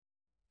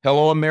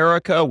Hello,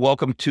 America.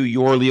 Welcome to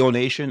your Leo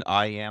Nation.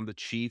 I am the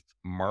Chief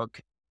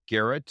Mark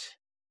Garrett.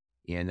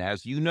 And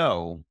as you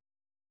know,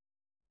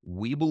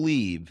 we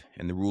believe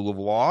in the rule of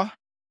law,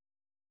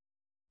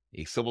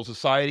 a civil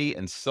society,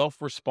 and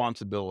self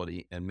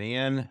responsibility. And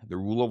man, the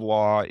rule of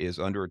law is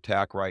under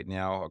attack right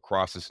now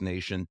across this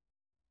nation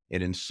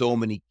and in so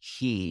many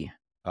key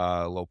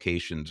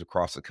locations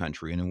across the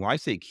country. And when I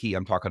say key,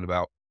 I'm talking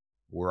about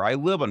where I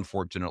live,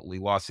 unfortunately,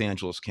 Los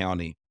Angeles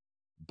County.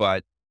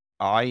 But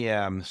I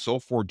am so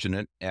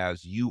fortunate,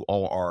 as you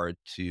all are,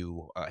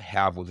 to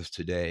have with us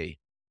today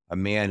a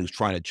man who's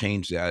trying to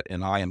change that,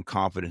 and I am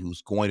confident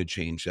who's going to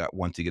change that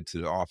once he gets to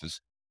the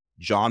office.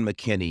 John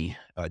McKinney,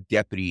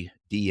 Deputy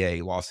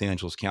DA, Los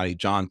Angeles County.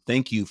 John,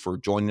 thank you for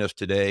joining us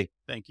today.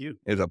 Thank you.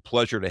 It's a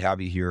pleasure to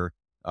have you here.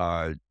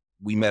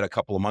 We met a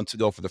couple of months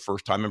ago for the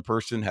first time in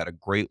person, had a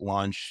great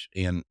lunch,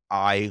 and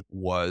I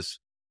was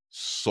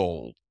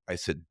sold. I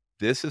said,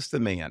 "This is the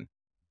man.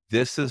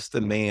 This is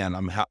the man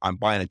I'm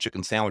buying a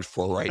chicken sandwich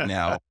for right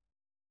now,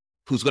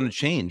 who's going to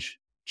change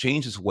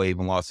this wave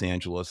in Los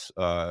Angeles,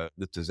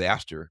 this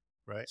disaster."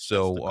 Right. That's the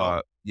So,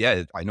 goal.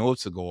 yeah, I know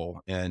it's a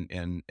goal, and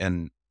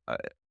I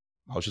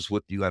was just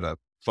with you at a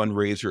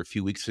fundraiser a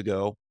few weeks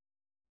ago,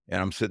 and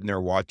I'm sitting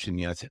there watching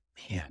you. I said,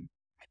 "Man,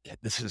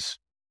 this is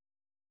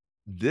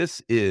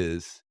this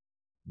is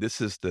this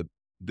is the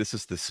this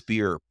is the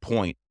spear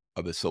point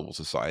of the civil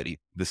society.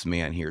 This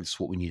man here. This is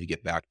what we need to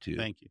get back to."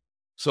 Thank you.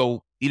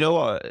 So,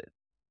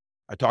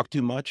 I talk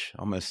too much.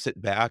 I'm going to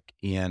sit back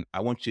and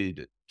I want you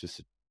to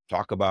just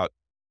talk about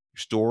your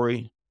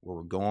story, where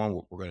we're going,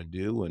 what we're going to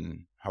do,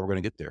 and how we're going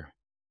to get there.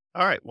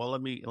 All right. Well,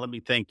 let me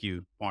thank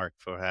you, Mark,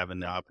 for having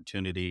the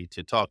opportunity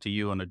to talk to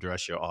you and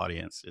address your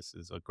audience. This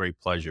is a great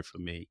pleasure for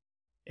me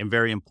and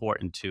very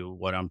important to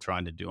what I'm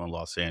trying to do in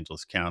Los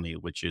Angeles County,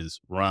 which is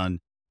run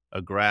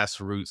a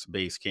grassroots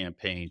based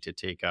campaign to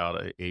take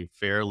out a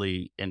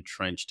fairly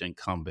entrenched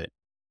incumbent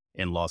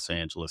in Los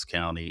Angeles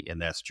County,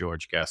 and that's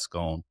George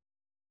Gascon.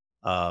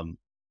 Um,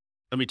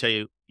 Let me tell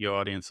you, your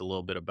audience, a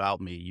little bit about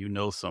me. You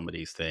know some of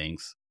these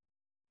things.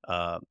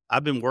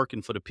 I've been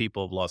working for the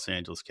people of Los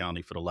Angeles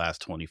County for the last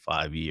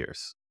 25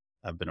 years.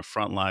 I've been a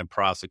frontline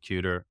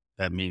prosecutor.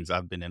 That means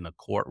I've been in a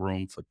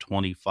courtroom for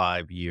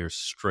 25 years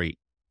straight,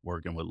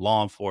 working with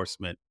law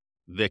enforcement,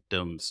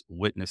 victims,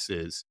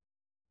 witnesses,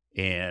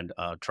 and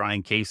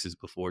trying cases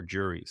before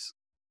juries.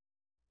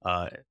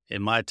 Uh,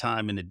 in my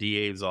time in the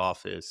DA's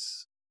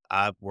office,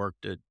 I've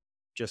worked at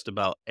just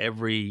about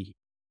every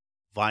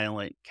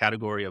violent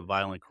category of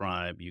violent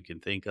crime you can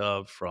think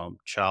of, from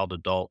child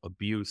adult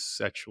abuse,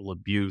 sexual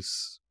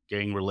abuse,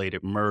 gang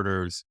related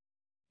murders.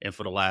 And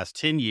for the last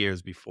 10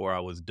 years before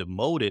I was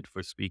demoted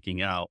for speaking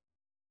out,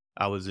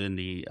 I was in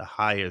the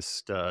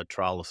highest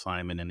trial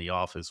assignment in the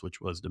office,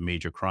 which was the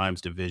Major Crimes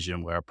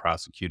Division, where I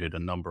prosecuted a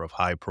number of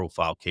high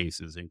profile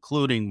cases,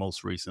 including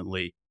most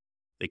recently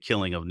the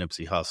killing of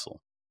Nipsey Hussle.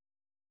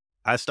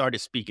 I started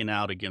speaking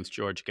out against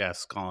George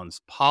Gascon's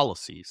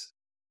policies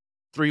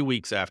 3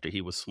 weeks after he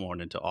was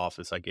sworn into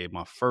office. I gave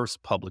my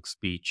first public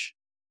speech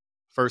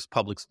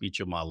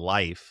of my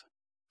life,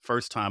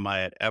 first time I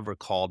had ever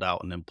called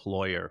out an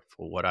employer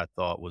for what I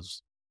thought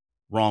was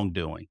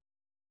wrongdoing.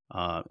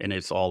 And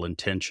it's all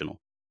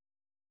intentional.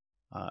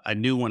 I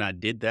knew when I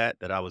did that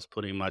I was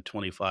putting my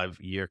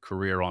 25-year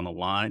career on the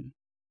line,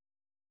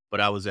 but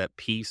I was at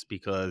peace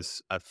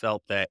because I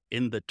felt that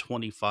in the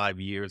 25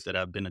 years that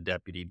I've been a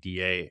deputy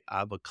DA,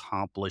 I've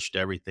accomplished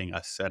everything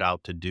I set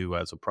out to do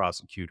as a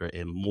prosecutor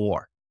and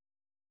more.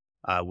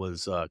 I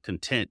was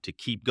content to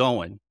keep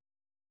going,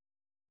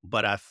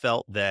 but I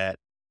felt that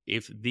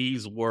if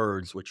these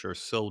words, which are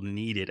so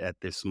needed at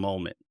this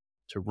moment,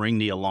 to ring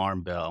the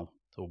alarm bell,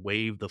 to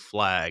wave the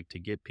flag, to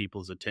get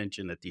people's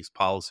attention that these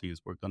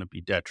policies were going to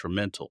be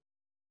detrimental,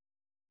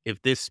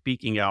 if this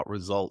speaking out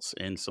results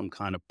in some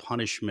kind of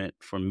punishment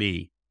for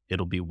me,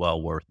 it'll be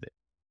well worth it.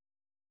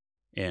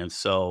 And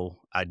so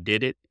I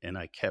did it, and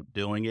I kept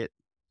doing it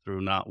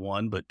through not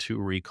one, but two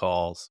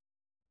recalls.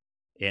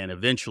 And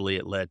eventually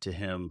it led to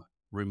him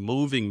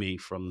removing me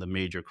from the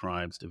Major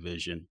Crimes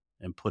Division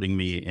and putting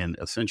me in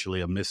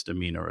essentially a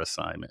misdemeanor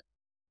assignment.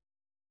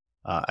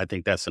 I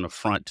think that's an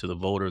affront to the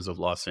voters of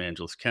Los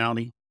Angeles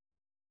County.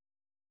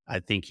 I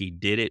think he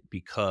did it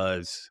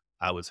because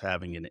I was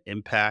having an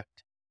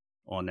impact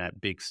on that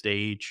big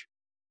stage,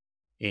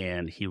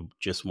 and he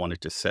just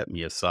wanted to set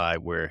me aside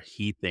where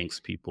he thinks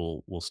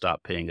people will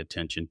stop paying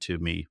attention to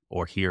me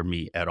or hear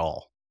me at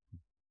all.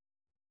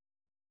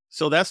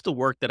 So that's the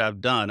work that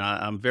I've done.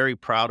 I'm very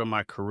proud of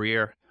my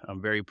career.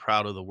 I'm very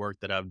proud of the work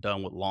that I've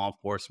done with law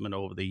enforcement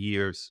over the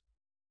years.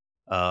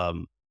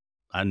 Um,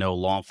 I know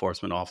law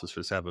enforcement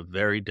officers have a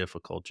very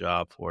difficult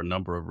job for a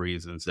number of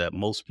reasons that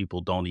most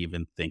people don't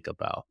even think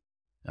about.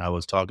 I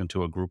was talking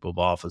to a group of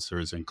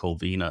officers in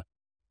Covina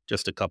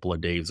just a couple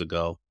of days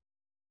ago,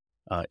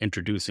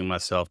 introducing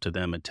myself to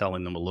them and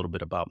telling them a little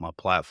bit about my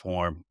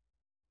platform.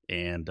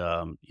 And,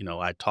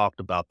 I talked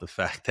about the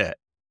fact that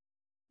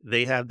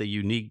they have the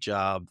unique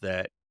job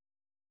that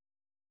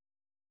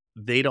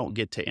they don't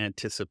get to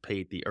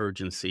anticipate the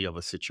urgency of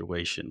a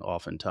situation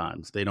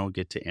oftentimes. They don't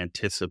get to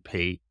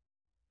anticipate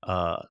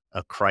a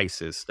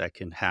crisis that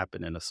can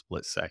happen in a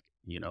split second.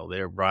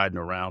 They're riding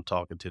around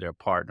talking to their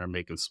partner,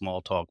 making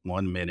small talk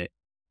 1 minute,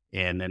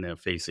 and then they're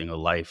facing a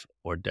life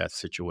or death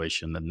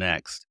situation the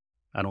next.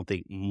 I don't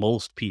think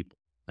most people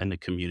in the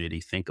community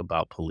think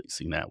about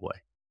policing that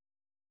way.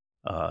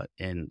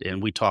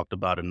 And we talked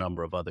about a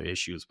number of other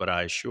issues, but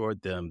I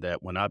assured them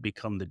that when I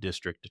become the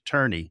district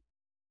attorney,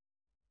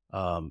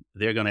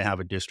 they're going to have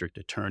a district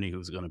attorney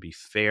who's going to be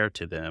fair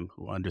to them,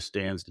 who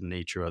understands the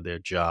nature of their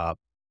job,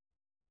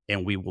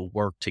 and we will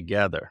work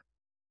together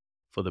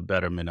for the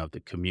betterment of the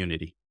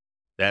community.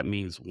 That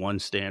means one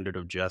standard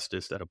of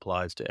justice that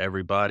applies to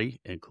everybody,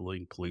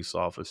 including police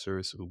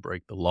officers who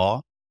break the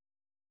law.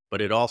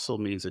 But it also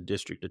means a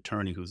district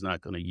attorney who's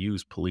not going to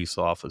use police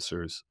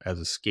officers as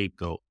a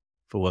scapegoat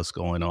for what's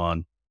going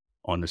on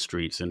the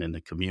streets and in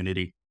the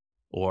community,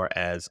 or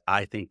as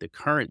I think the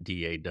current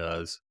DA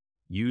does,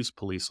 use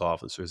police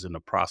officers in the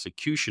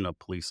prosecution of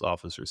police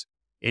officers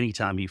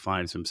anytime he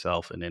finds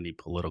himself in any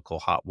political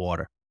hot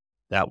water.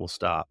 That will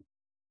stop.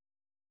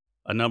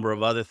 A number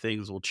of other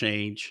things will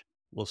change.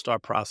 We'll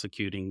start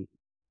prosecuting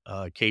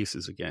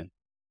cases again.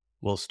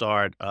 We'll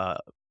start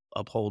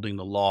upholding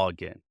the law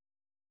again.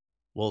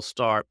 We'll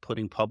start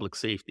putting public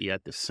safety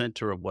at the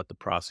center of what the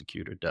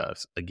prosecutor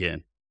does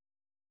again.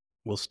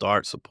 We'll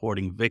start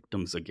supporting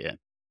victims again.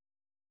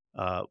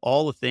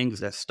 All the things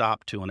that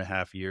stopped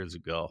 2.5 years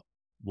ago,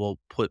 we'll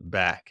put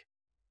back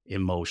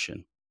in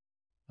motion.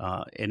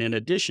 And in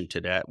addition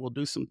to that, we'll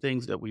do some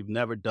things that we've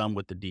never done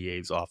with the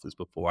DA's office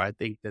before. I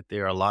think that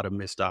there are a lot of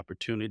missed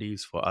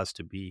opportunities for us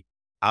to be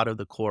out of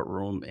the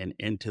courtroom and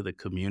into the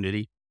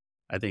community.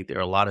 I think there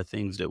are a lot of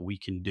things that we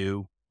can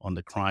do on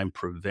the crime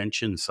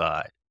prevention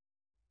side.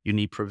 You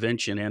need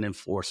prevention and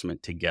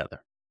enforcement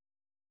together.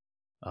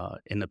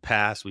 In the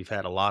past, we've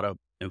had a lot of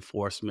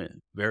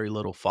enforcement, very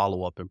little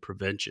follow up and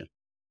prevention.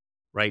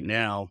 Right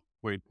now,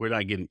 we're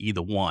not getting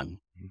either one.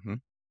 Hmm.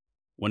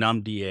 When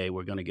I'm DA,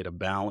 we're going to get a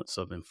balance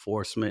of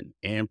enforcement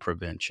and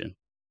prevention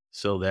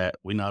so that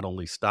we not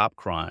only stop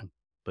crime,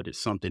 but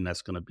it's something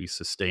that's going to be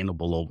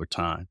sustainable over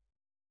time.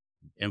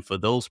 And for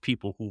those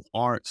people who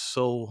aren't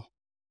so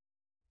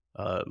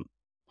um,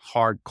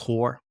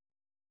 hardcore,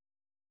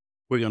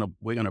 we're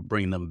gonna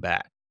bring them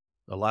back.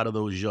 A lot of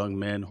those young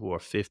men who are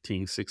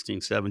 15,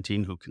 16,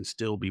 17, who can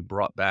still be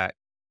brought back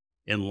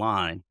in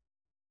line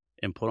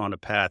and put on a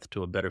path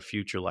to a better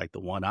future like the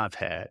one I've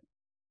had,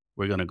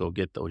 we're going to go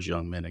get those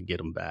young men and get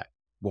them back.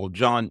 Well,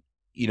 John,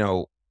 you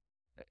know,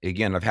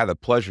 again, I've had the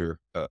pleasure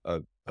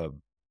of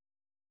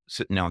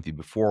sitting down with you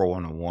before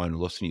one on one,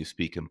 listening to you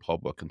speak in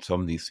public, and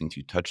some of these things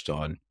you touched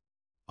on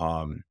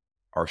um,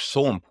 are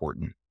so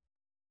important.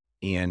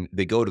 And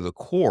they go to the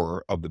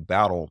core of the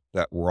battle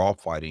that we're all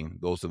fighting,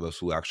 those of us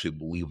who actually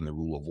believe in the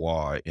rule of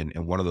law. And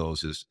one of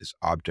those is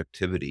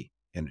objectivity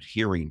and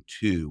adhering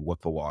to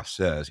what the law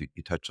says.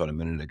 You touched on a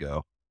minute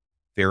ago,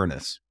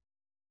 fairness.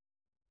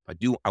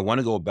 I want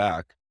to go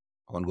back.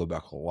 I want to go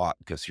back a lot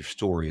because your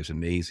story is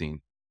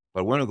amazing. But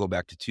I want to go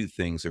back to two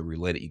things that are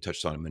related. You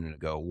touched on a minute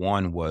ago.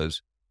 One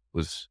was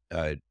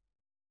I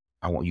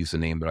won't use the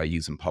name, but I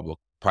use in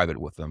private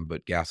with them.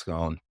 But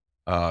Gascon,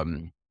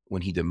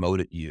 when he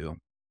demoted you,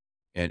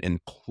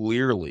 and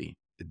clearly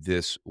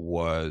this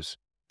was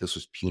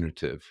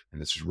punitive,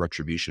 and this is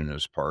retribution on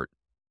his part,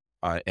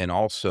 and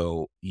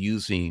also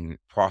using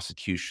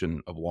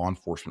prosecution of law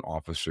enforcement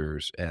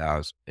officers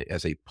as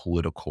a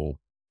political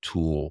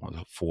tool,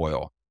 as a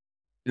foil.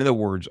 In other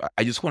words,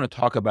 I just want to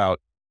talk about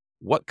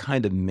what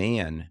kind of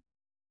man,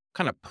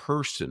 kind of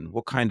person,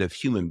 what kind of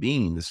human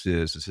being this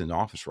is that's in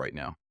office right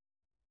now.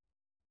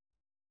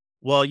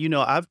 Well,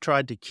 I've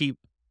tried to keep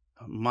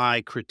my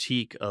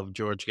critique of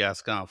George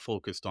Gascon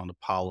focused on the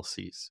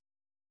policies.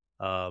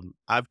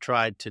 I've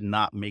tried to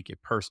not make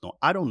it personal.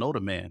 I don't know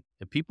the man,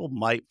 and people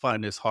might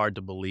find this hard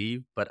to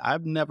believe, but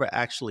I've never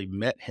actually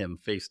met him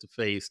face to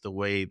face the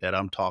way that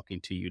I'm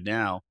talking to you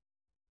now.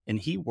 And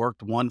he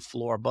worked one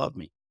floor above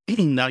me.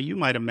 Now, you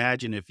might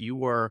imagine if you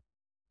were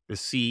the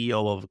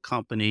CEO of a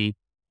company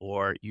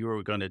or you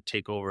were going to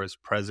take over as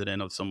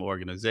president of some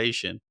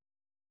organization,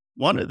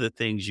 one of the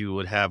things you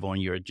would have on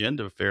your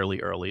agenda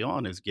fairly early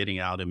on is getting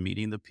out and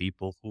meeting the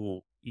people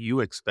who you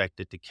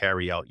expected to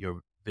carry out your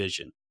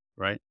vision,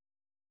 right?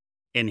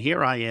 And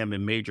here I am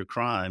in major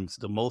crimes,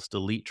 the most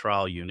elite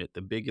trial unit,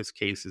 the biggest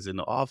cases in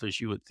the office.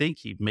 You would think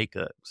he'd make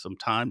some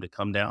time to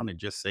come down and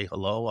just say,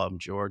 hello, I'm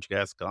George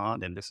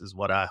Gascon, and this is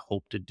what I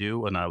hope to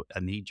do, and I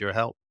need your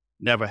help.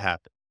 Never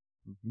happened.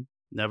 Mhm.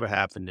 Never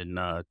happened in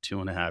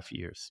 2.5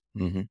 years.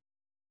 Mhm.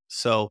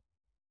 So,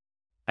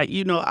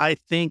 I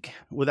think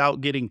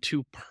without getting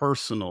too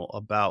personal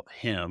about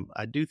him,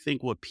 I do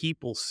think what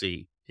people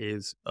see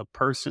is a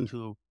person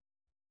who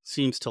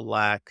seems to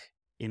lack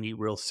any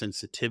real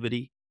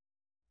sensitivity,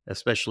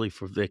 especially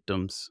for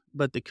victims,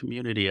 but the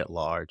community at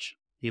large.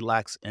 He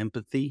lacks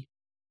empathy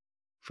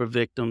for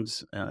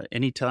victims.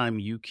 Anytime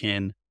you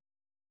can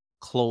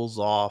close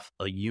off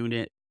a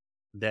unit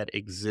that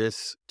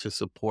exists to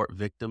support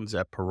victims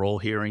at parole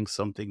hearings,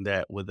 something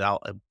that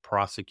without a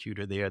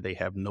prosecutor there, they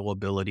have no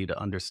ability to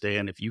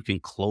understand. If you can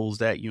close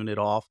that unit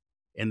off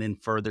and then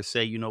further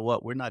say, you know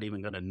what, we're not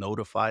even going to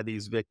notify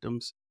these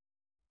victims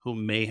who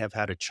may have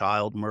had a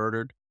child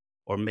murdered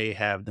or may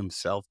have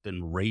themselves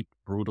been raped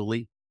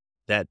brutally,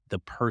 that the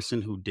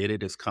person who did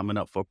it is coming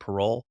up for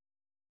parole.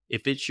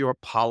 If it's your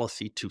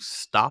policy to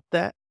stop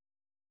that,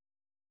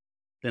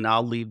 then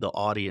I'll leave the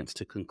audience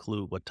to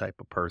conclude what type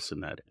of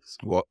person that is.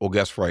 Well,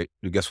 guess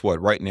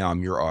what? Right now,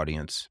 I'm your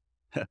audience,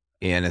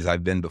 and as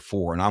I've been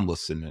before, and I'm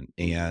listening,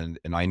 and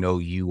I know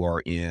you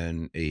are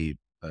in a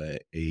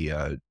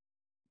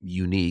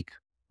unique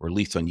or at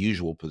least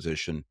unusual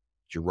position.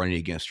 You're running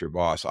against your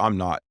boss. I'm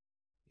not,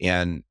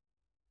 and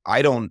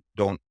I don't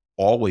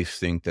always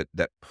think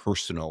that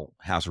personal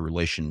has a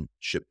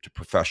relationship to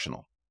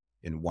professional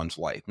in one's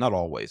life. Not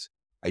always.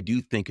 I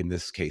do think in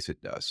this case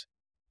it does.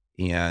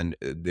 And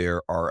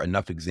there are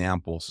enough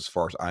examples, as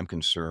far as I'm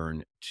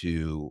concerned,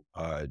 to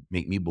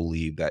make me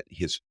believe that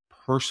his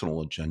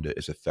personal agenda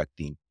is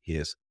affecting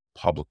his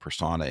public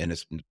persona, and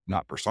it's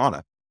not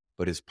persona,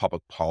 but his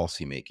public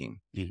policy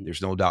making. Mhm.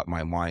 There's no doubt in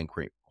my mind,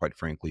 quite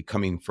frankly,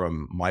 coming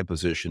from my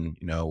position,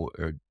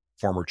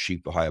 former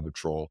chief of Highway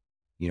Patrol,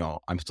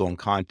 I'm still in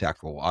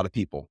contact with a lot of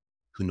people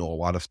who know a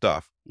lot of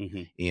stuff.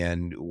 Mhm.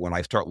 And when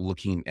I start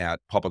looking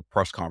at public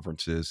press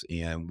conferences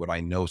and what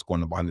I know is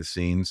going on behind the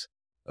scenes,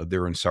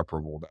 they're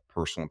inseparable, that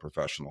personal and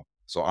professional.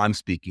 So I'm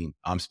speaking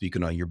on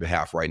your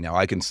behalf right now.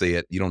 I can say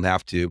it. You don't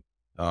have to.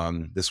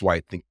 This is why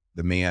I think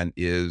the man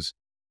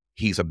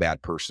he's a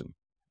bad person.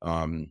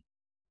 Um,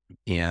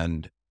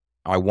 and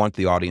I want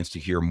the audience to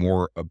hear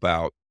more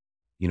about,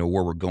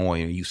 where we're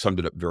going. And you summed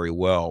it up very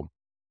well.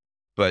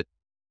 But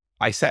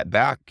I sat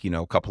back,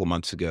 a couple of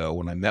months ago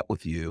when I met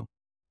with you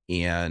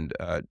and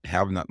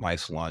having that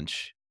nice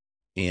lunch.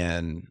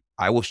 And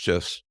I was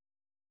just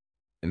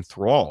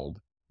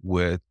enthralled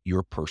with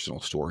your personal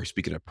story,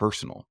 speaking of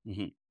personal.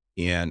 Mhm.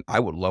 And I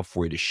would love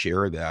for you to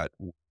share that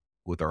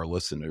with our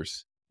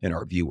listeners and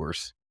our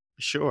viewers.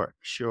 Sure,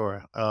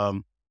 sure.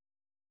 I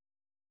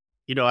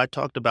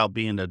talked about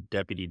being a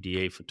deputy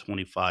DA for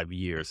 25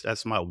 years.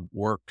 That's my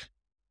work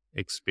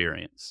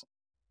experience.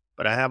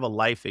 But I have a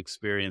life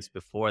experience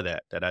before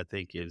that that I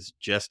think is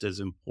just as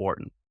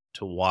important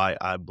to why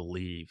I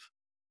believe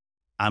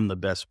I'm the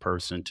best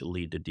person to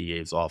lead the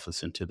DA's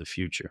office into the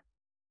future.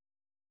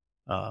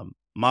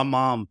 My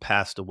mom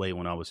passed away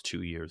when I was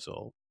 2 years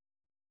old.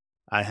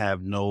 I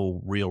have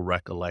no real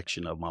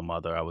recollection of my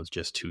mother. I was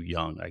just too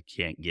young. I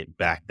can't get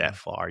back that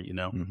far.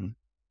 Mhm.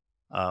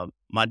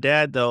 My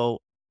dad,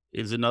 though,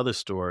 is another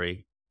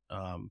story.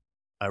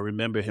 I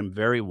remember him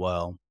very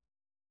well,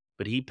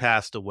 but he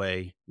passed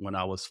away when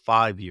I was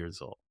 5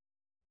 years old.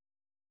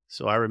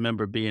 So I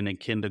remember being in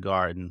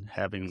kindergarten,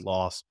 having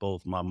lost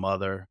both my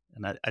mother,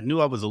 and I knew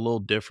I was a little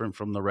different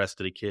from the rest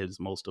of the kids,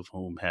 most of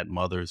whom had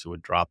mothers who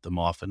would drop them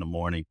off in the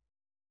morning.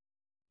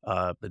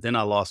 But then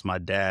I lost my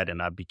dad,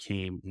 and I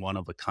became one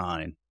of a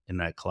kind in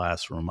that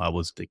classroom. I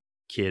was the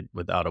kid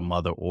without a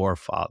mother or a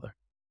father.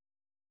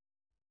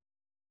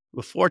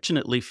 But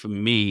fortunately for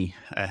me,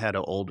 I had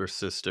an older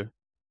sister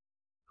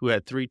who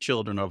had 3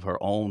 children of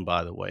her own,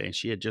 by the way, and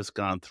she had just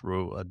gone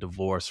through a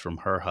divorce from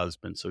her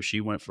husband. So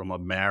she went from a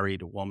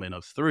married woman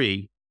of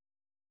 3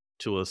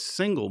 to a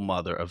single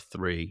mother of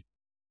 3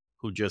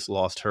 who just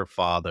lost her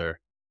father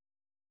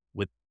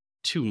with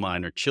 2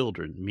 minor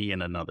children, me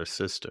and another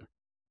sister.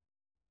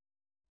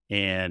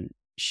 And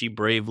she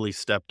bravely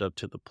stepped up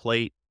to the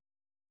plate.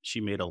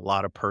 She made a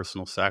lot of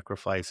personal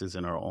sacrifices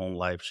in her own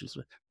life. She's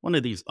one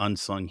of these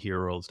unsung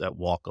heroes that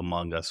walk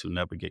among us who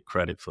never get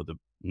credit for the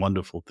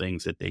wonderful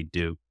things that they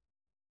do.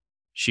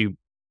 She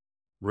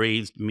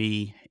raised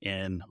me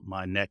and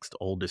my next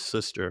oldest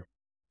sister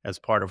as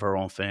part of her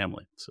own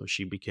family. So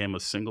she became a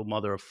single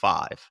mother of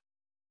 5.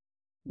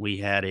 We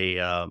had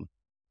an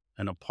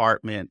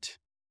apartment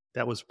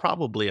that was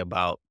probably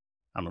about,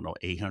 I don't know,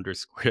 800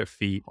 square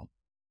feet,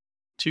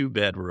 2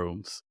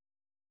 bedrooms.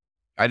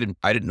 I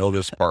didn't know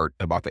this part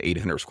about the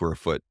 800 square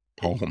foot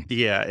home.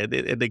 Yeah,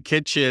 and the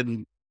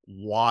kitchen,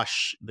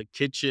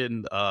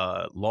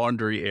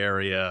 laundry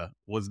area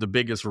was the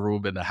biggest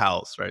room in the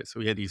house, right? So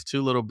we had these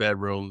 2 little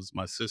bedrooms.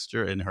 My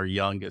sister and her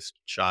youngest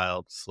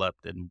child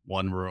slept in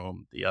one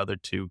room. The other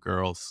 2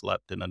 girls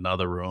slept in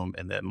another room,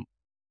 and then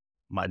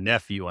my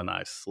nephew and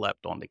I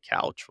slept on the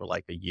couch for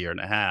like a year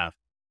and a half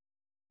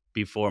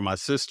before my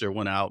sister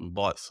went out and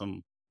bought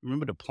some,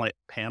 remember the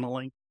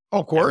paneling? Oh,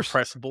 of That course.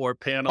 press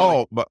board paneling?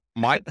 Oh, but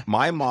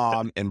my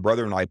mom and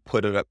brother and I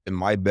put it up in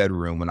my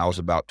bedroom when I was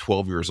about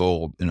 12 years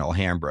old in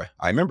Alhambra.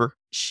 I remember.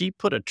 She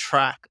put a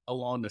track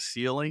along the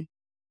ceiling,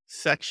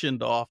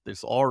 sectioned off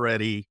this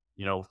already,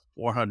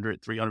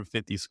 400,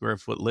 350 square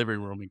foot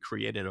living room and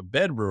created a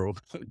bedroom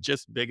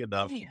just big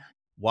enough, Yeah.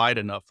 wide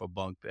enough for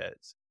bunk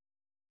beds.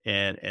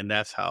 And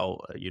that's how,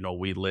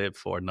 we lived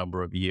for a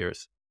number of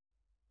years.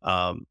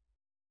 Um,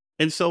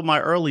 and so my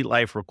early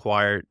life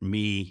required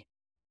me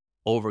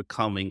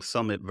overcoming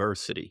some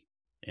adversity.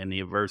 And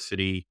the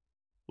adversity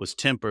was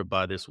tempered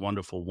by this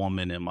wonderful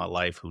woman in my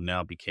life who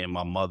now became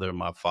my mother,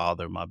 my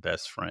father, my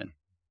best friend.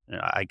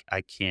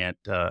 I can't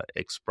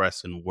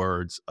express in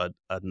words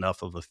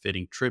enough of a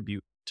fitting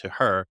tribute to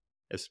her,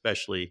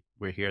 especially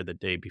we're here the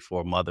day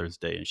before Mother's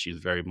Day, and she's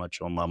very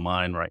much on my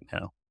mind right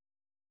now.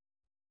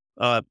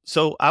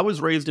 So I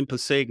was raised in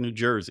Passaic, New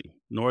Jersey,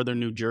 northern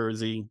New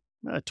Jersey,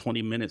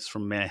 20 minutes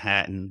from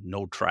Manhattan,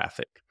 no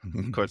traffic.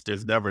 Of course,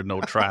 there's never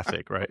no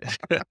traffic, right?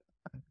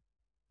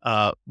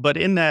 But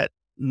in that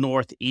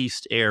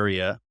northeast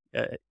area,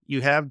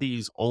 you have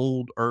these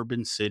old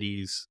urban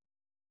cities,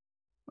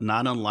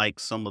 not unlike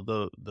some of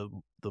the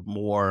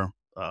more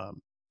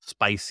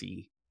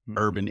spicy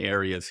urban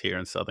areas here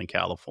in Southern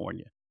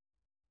California.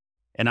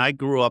 And I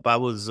grew up. I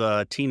was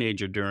a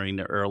teenager during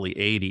the early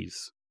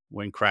 '80s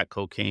when crack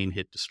cocaine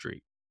hit the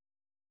street,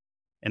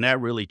 and that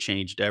really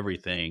changed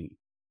everything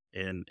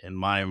in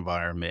my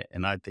environment.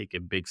 And I think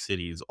in big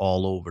cities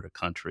all over the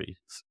country,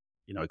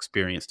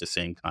 experienced the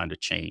same kind of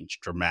change,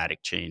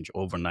 dramatic change,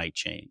 overnight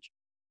change.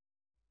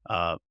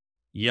 Uh,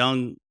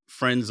 Young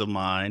friends of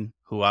mine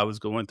who I was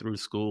going through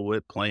school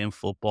with, playing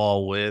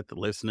football with,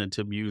 listening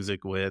to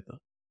music with,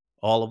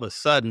 all of a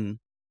sudden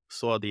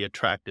saw the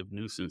attractive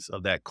nuisance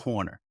of that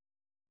corner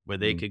where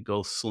they Mm. could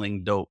go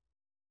sling dope.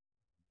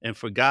 And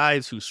for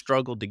guys who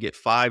struggled to get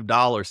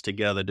 $5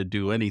 together to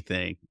do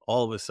anything,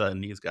 all of a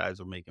sudden these guys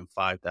are making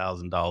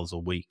 $5,000 a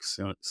week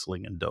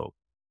slinging dope.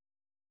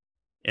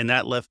 And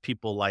that left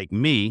people like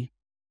me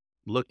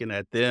looking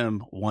at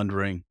them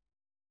wondering,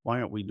 why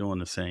aren't we doing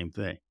the same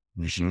thing?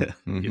 Mhm,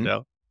 you mhm,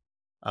 know?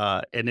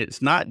 And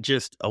it's not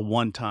just a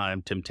one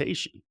time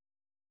temptation,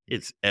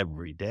 it's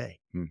every day.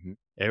 mhm,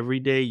 Every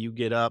day you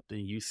get up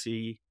and you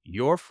see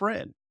your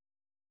friend,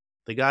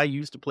 the guy you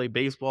used to play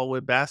baseball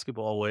with,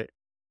 basketball with,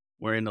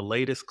 wearing the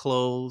latest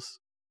clothes,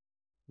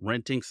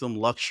 renting some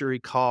luxury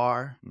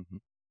car, mhm,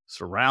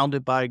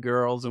 surrounded by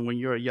girls. And when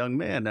you're a young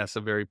man, that's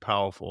a very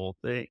powerful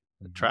thing,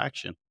 mhm,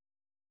 attraction.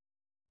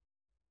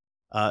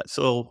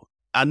 So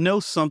I know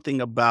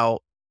something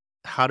about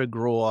how to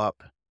grow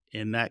up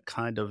in that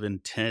kind of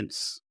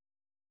intense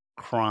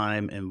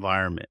crime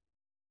environment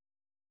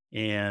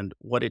and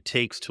what it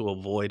takes to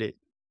avoid it,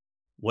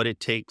 what it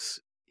takes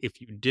if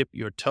you dip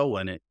your toe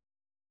in it,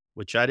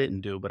 which I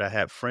didn't do, but I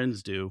had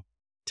friends do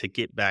to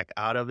get back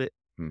out of it.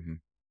 mhm.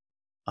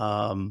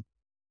 Um,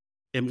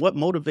 and what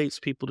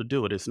motivates people to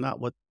do it is not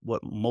what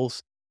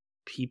most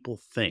people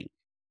think.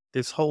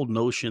 This whole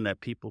notion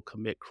that people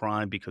commit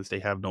crime because they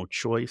have no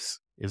choice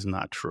is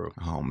not true.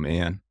 Oh,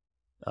 man.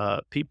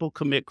 People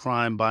commit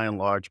crime by and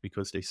large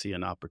because they see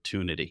an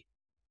opportunity.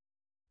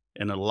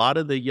 And a lot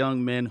of the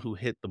young men who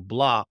hit the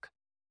block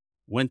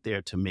went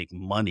there to make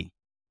money.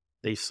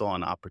 They saw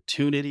an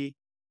opportunity.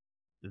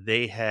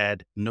 They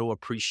had no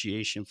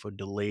appreciation for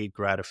delayed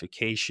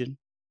gratification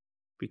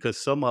because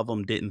some of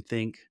them didn't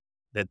think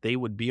that they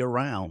would be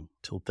around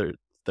till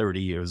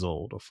 30 years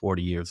old or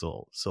 40 years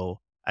old.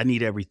 So I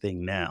need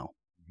everything now.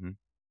 Mhm,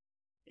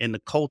 And the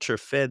culture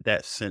fed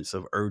that sense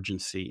of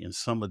urgency in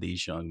some of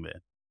these young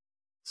men.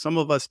 Some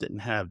of us didn't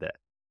have that.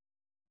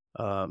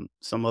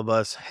 Some of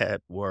us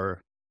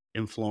were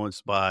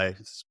influenced by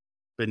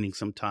spending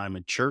some time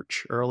in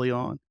church early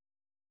on,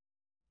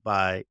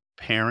 by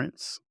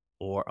parents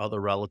or other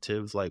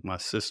relatives like my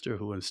sister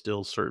who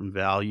instilled certain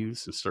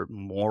values and certain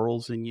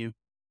morals in you,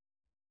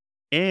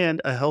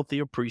 and a healthy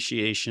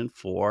appreciation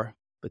for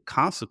the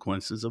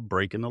consequences of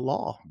breaking the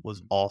law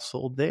was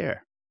also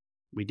there.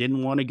 We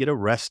didn't want to get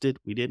arrested.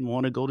 We didn't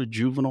want to go to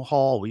juvenile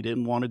hall. We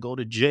didn't want to go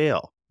to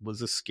jail. It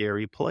was a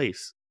scary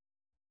place.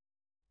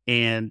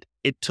 And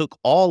it took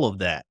all of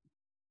that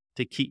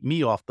to keep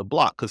me off the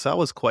block because I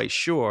was quite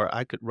sure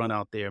I could run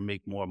out there and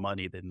make more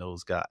money than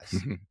those guys.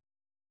 mhm,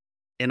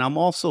 And I'm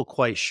also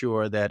quite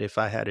sure that if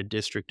I had a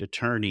district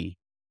attorney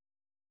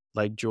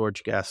like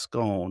George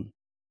Gascon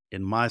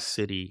in my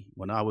city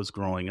when I was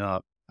growing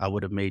up, I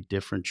would have made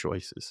different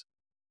choices.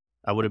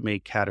 I would have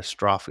made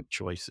catastrophic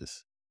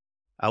choices.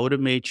 I would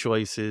have made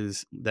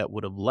choices that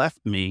would have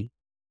left me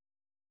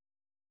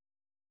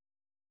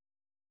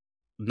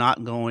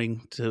not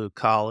going to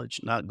college,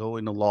 not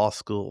going to law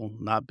school,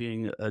 not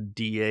being a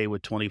DA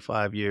with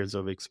 25 years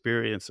of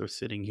experience, or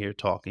sitting here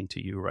talking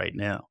to you right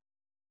now.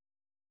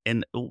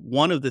 And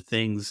one of the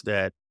things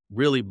that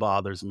really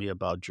bothers me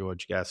about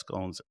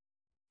Gascon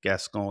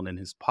and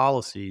his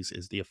policies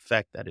is the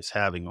effect that it's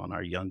having on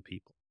our young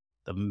people,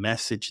 the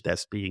message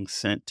that's being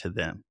sent to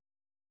them.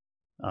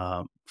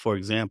 For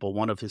example,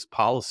 one of his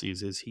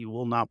policies is he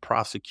will not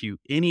prosecute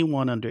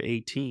anyone under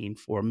 18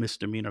 for a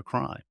misdemeanor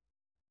crime.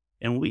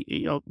 And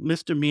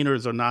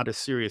misdemeanors are not as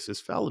serious as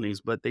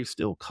felonies, but they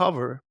still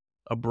cover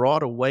a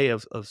broad array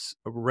of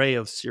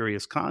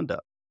serious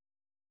conduct,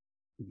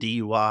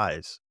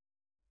 DUIs,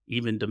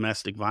 even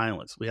domestic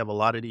violence. We have a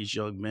lot of these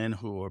young men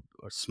who are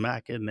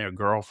smacking their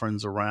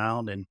girlfriends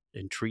around and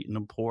treating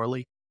them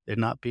poorly. They're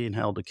not being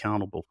held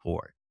accountable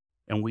for it.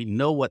 And we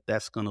know what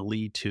that's going to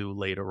lead to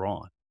later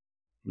on.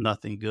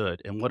 Nothing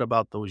good. And what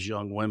about those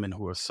young women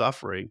who are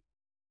suffering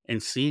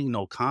and seeing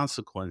no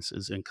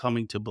consequences and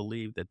coming to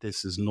believe that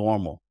this is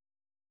normal?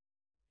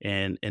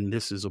 And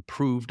this is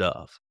approved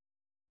of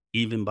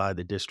even by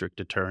the district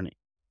attorney.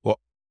 Well,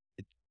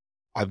 it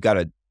I've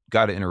gotta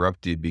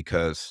interrupt you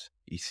because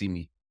you see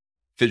me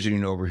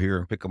fidgeting over here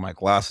and picking my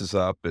glasses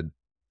up, and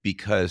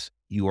because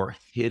you are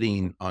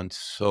hitting on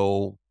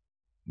so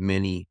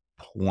many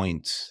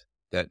points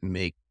that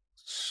make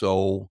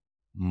so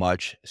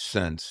much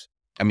sense.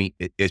 I mean,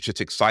 it's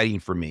just exciting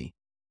for me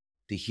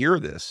to hear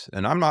this,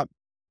 and I'm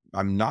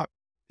not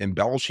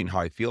embellishing how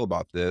I feel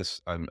about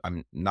this.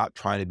 I'm not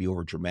trying to be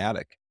over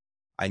dramatic.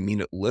 I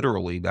mean it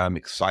literally that I'm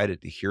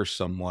excited to hear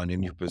someone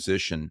in your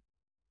position,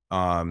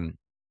 um,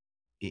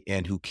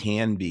 and who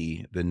can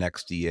be the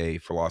next DA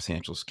for Los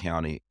Angeles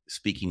County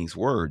speaking these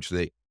words.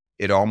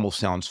 It almost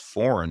sounds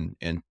foreign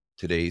in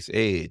today's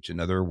age. In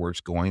other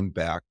words, going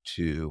back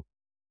to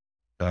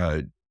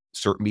uh,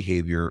 certain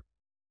behavior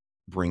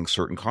brings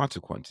certain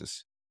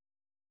consequences.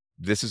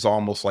 This is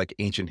almost like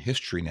ancient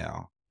history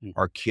now. Mm.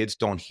 Our kids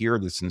don't hear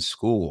this in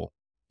school.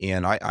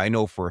 And I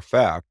know for a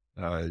fact,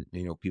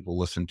 people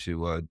listen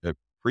to a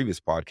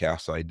previous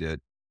podcast I did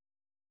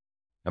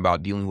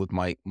about dealing with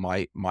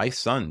my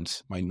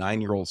son's, my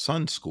 9-year-old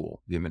son's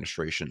school, the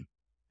administration,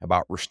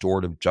 about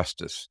restorative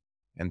justice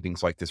and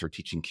things like this are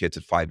teaching kids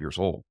at 5 years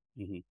old.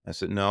 Mhm. I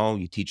said, no,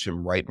 you teach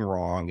them right and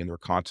wrong and their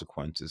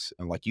consequences.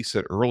 And like you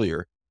said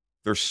earlier,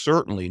 there's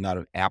certainly not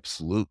an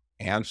absolute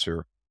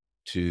answer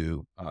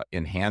to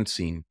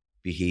enhancing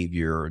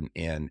behavior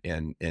and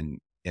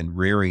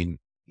rearing,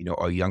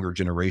 a younger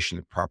generation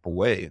the proper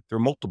way. There are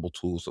multiple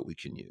tools that we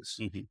can use.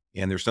 Mhm.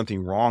 And there's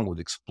nothing wrong with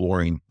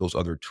exploring those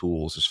other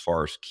tools as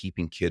far as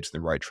keeping kids in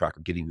the right track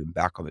or getting them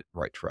back on the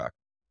right track.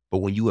 But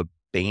when you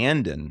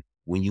abandon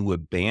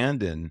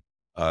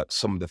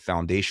some of the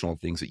foundational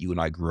things that you and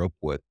I grew up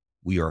with,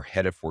 we are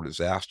headed for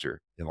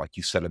disaster. And like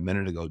you said a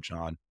minute ago,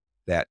 John,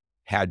 that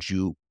had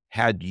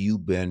you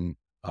been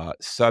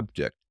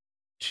subject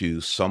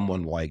to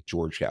someone like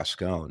George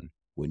Gascon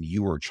when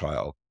you were a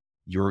child,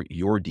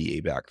 your DA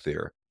back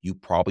there, you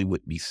probably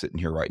wouldn't be sitting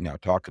here right now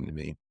talking to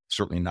me.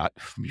 Certainly not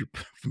from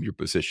your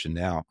position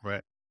now.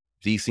 Right.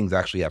 These things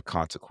actually have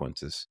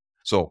consequences.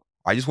 So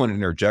I just want to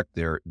interject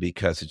there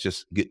because it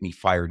just get me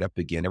fired up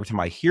again. Every time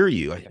I hear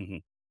you,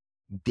 Mhm.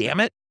 damn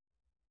it,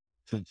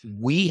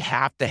 we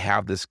have to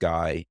have this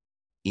guy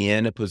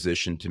in a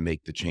position to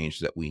make the change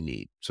that we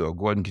need. So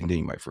go ahead and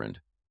continue, my friend.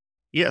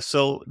 Yeah,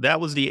 so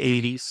that was the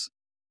 '80s.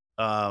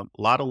 A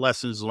lot of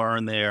lessons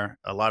learned there,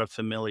 a lot of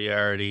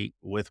familiarity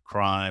with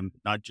crime,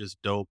 not just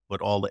dope,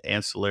 but all the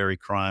ancillary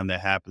crime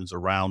that happens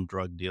around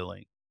drug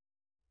dealing,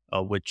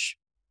 which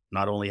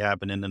not only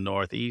happened in the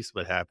Northeast,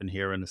 but happened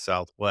here in the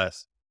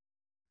Southwest.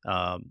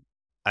 Um,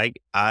 I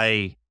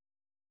I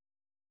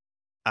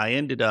I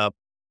ended up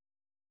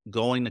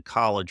going to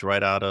college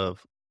right out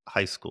of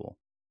high school,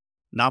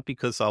 not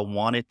because I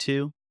wanted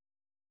to,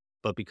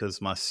 but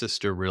because my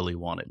sister really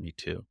wanted me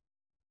to.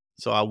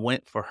 So I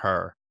went for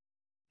her.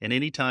 And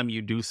anytime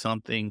you do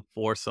something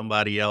for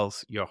somebody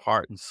else, your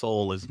heart and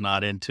soul is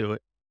not into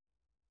it.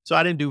 So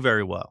I didn't do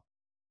very well.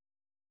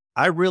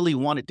 I really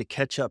wanted to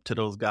catch up to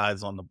those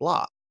guys on the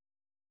block,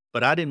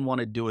 but I didn't want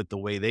to do it the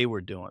way they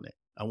were doing it.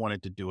 I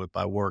wanted to do it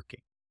by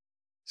working.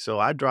 So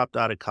I dropped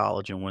out of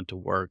college and went to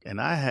work, and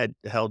I had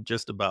held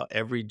just about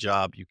every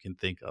job you can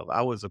think of.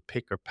 I was a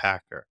picker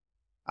packer.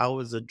 I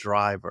was a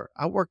driver.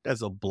 I worked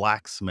as a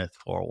blacksmith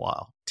for a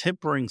while,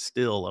 tempering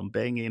steel and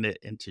banging it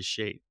into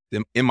shape.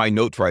 In my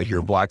notes right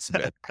here,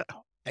 blacksmith. I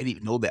didn't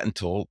even know that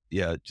until,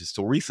 yeah, just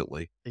so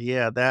recently.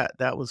 Yeah,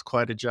 that was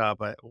quite a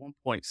job. I at one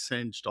point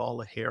singed all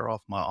the hair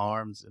off my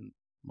arms and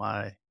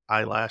my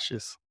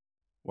eyelashes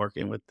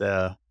working with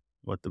the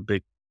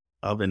big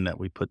oven that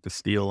we put the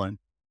steel in.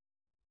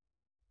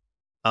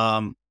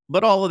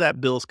 But all of that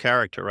builds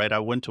character, right? I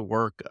went to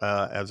work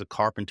as a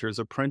carpenter's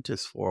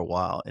apprentice for a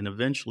while and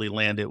eventually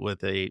landed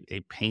with a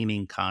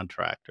painting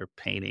contractor,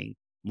 painting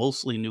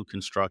mostly new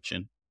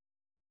construction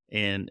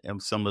in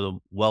some of the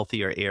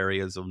wealthier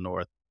areas of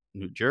North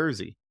New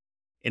Jersey.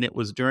 And it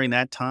was during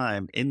that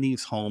time in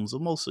these homes,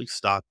 mostly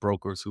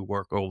stockbrokers who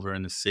work over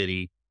in the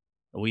city.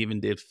 We even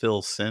did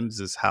Phil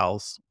Sims's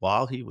house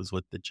while he was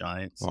with the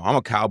Giants. Well, I'm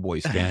a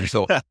Cowboys fan,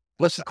 so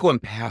let's just go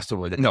and pass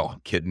over that. No,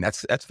 I'm kidding.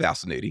 That's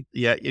fascinating.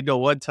 Yeah,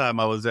 one time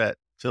I was at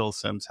Phil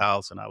Simms'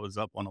 house and I was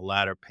up on a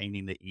ladder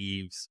painting the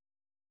eaves,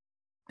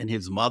 and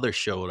his mother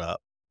showed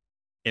up.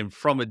 And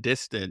from a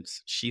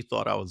distance, she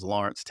thought I was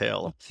Lawrence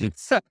Taylor.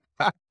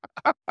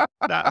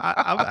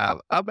 Now,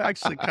 I'm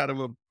actually kind of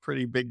a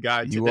pretty big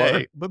guy You are?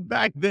 today, but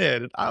back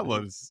then I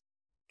was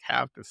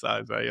half the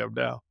size I am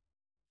now.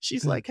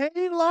 She's like, "Hey,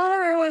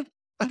 Lauren,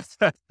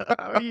 how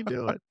are you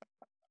doing?"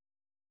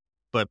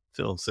 But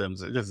Phil Simms,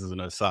 this is an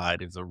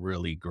aside, is a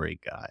really great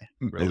guy,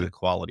 really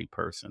quality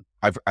person.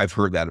 I've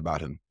heard that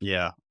about him.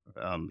 Yeah,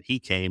 he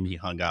came, he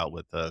hung out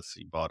with us,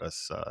 he bought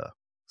us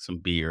some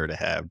beer to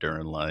have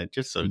during lunch.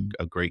 Just Mm.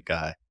 a great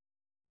guy.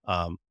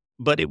 Um,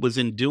 but it was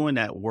in doing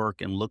that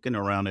work and looking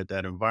around at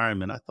that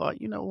environment, I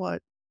thought, you know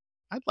what,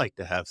 I'd like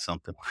to have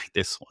something like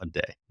this one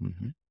day.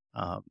 Mhm,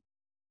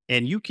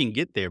 And you can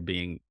get there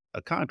being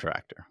a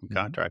contractor. mhm.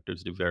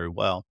 Contractors do very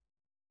well.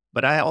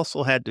 But I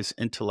also had this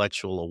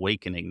intellectual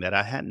awakening that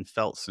I hadn't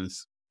felt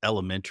since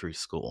elementary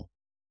school.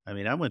 I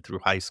mean, I went through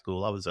high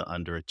school. I was an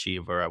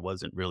underachiever. I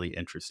wasn't really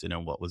interested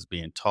in what was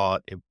being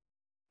taught.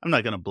 I'm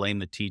not going to blame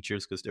the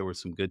teachers because there were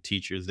some good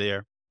teachers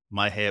there.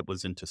 My head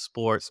was into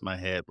sports. My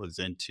head was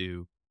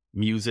into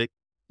music.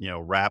 You know,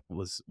 rap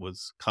was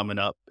coming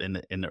up in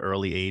the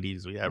early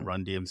 '80s. We had Mm,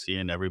 Run DMC,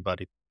 and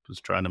everybody was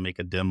trying to make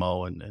a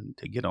demo and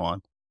to get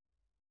on.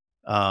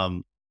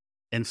 Um,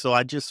 and so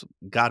I just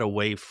got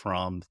away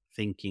from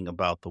thinking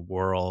about the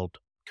world,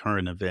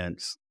 current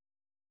events.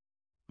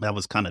 I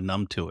was kind of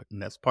numb to it,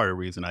 and that's part of the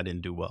reason I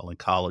didn't do well in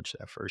college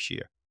that first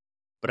year.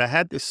 But I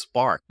had this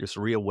spark, this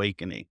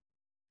reawakening,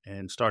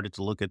 and started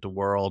to look at the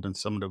world and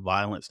some of the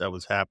violence that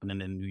was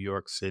happening in New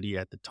York City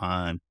at the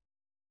time.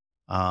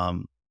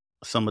 Um,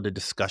 some of the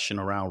discussion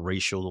around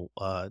racial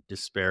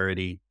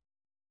disparity,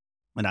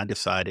 and I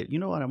decided, you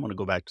know what, I'm going to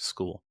go back to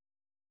school.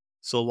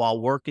 So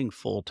while working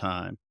full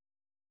time,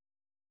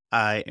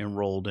 I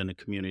enrolled in a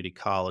community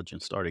college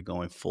and started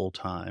going full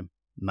time,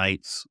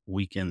 nights,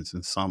 weekends,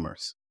 and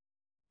summers.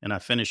 And I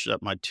finished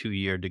up my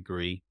 2-year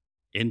degree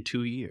in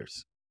 2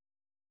 years,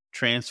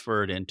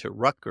 transferred into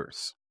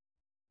Rutgers.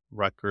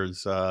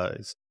 Rutgers,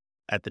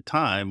 at the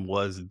time,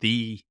 was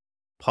the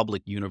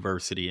public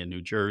university in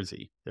New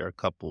Jersey. There are a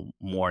couple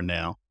more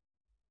now.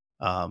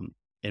 Um,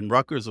 and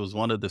Rutgers was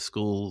one of the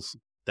schools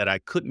that I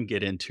couldn't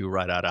get into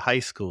right out of high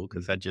school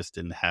because mm, I just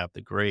didn't have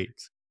the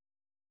grades.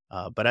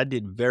 But I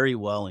did very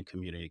well in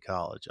community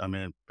college. I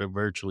mean,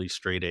 virtually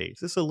straight A's.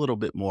 It's a little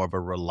bit more of a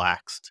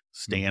relaxed mhm,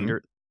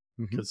 standard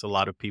mhm, because a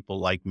lot of people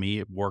like me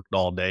have worked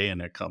all day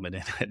and they're coming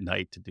in at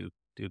night to do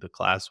the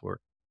classwork.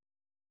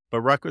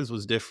 But Rutgers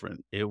was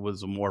different. It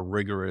was a more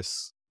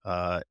rigorous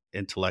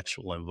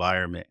intellectual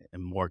environment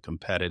and more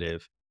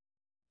competitive.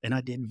 And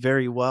I did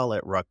very well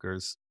at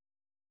Rutgers.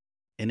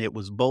 And it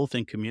was both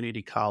in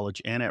community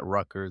college and at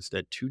Rutgers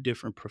that two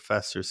different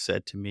professors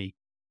said to me,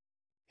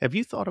 "Have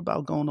you thought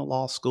about going to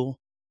law school?"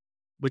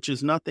 Which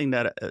is nothing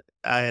that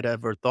I had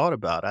ever thought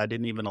about. I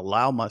didn't even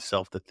allow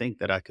myself to think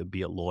that I could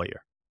be a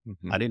lawyer.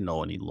 mhm, I didn't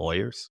know any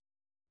lawyers.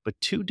 But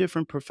two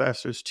different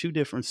professors, two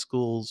different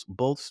schools,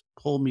 both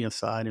pulled me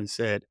aside and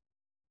said,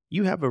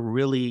 "You have a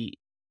really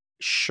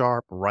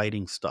sharp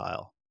writing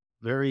style,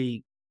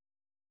 very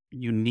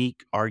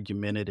unique,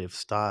 argumentative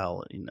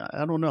style. And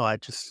I don't know. I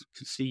just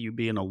could see you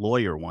being a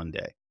lawyer one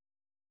day."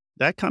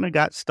 That kind of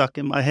got stuck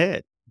in my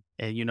head.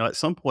 And, at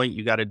some point,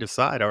 you got to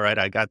decide, all right,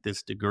 I got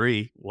this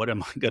degree. What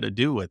am I going to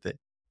do with it?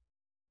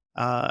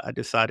 I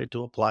decided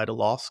to apply to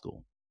law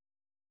school.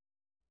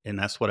 And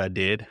that's what I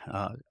did.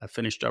 I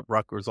finished up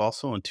Rutgers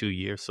also in 2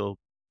 years. So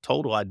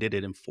total, I did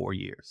it in 4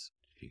 years,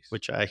 jeez.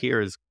 which I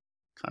hear is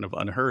kind of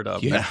unheard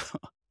of now. Yeah.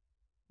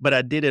 But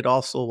I did it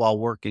also while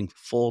working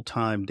full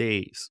time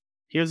days.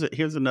 Here's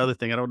another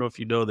thing. I don't know if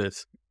you know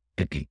this.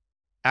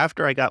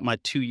 After I got my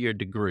 2-year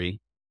degree,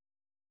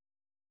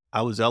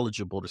 I was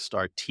eligible to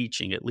start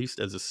teaching, at least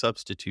as a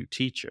substitute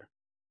teacher.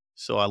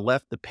 So I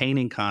left the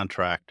painting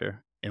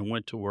contractor and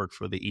went to work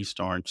for the East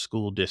Orange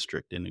School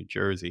District in New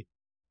Jersey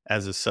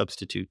as a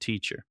substitute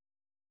teacher.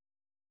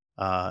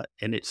 And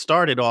it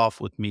started off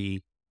with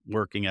me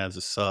working as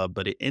a sub,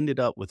 but it ended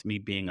up with me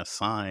being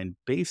assigned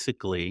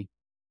basically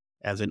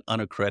as an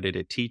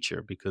unaccredited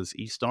teacher because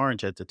East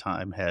Orange at the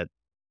time had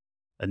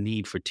a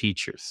need for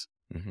teachers.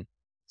 Mhm,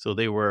 So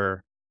they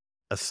were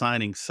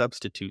assigning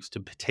substitutes to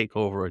take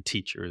over a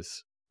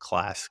teacher's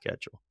class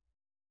schedule.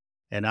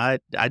 And I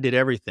did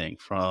everything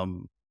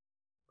from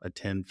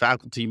attend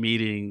faculty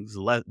meetings,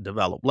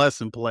 develop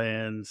lesson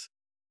plans,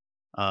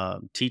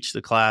 teach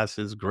the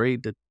classes,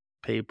 grade the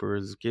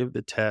papers, give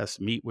the tests,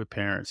 meet with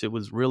parents. It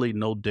was really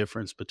no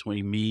difference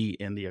between me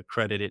and the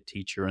accredited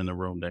teacher in the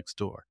room next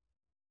door.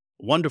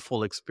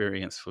 Wonderful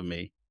experience for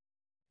me.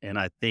 And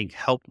I think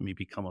helped me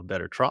become a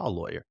better trial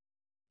lawyer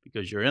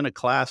because you're in a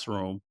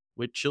classroom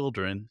with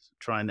children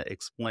trying to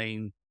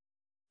explain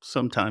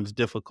sometimes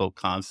difficult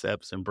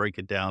concepts and break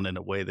it down in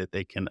a way that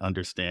they can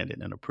understand it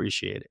and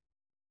appreciate it.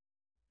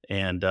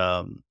 And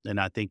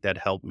I think that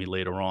helped me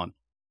later on.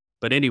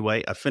 But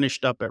anyway, I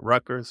finished up at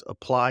Rutgers,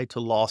 applied to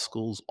law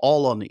schools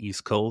all on the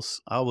East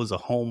Coast. I was a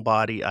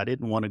homebody. I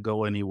didn't want to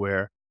go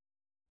anywhere.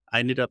 I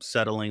ended up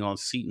settling on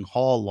Seton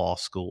Hall Law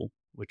School,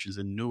 which is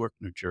in Newark,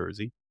 New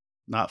Jersey,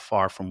 not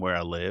far from where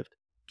I lived.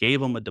 Gave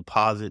them a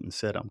deposit and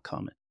said, I'm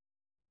coming.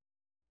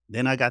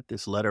 Then I got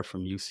this letter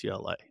from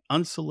UCLA,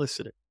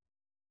 unsolicited.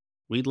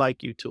 We'd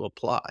like you to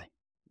apply.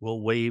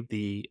 We'll waive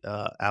the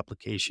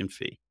application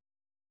fee.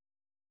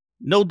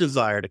 No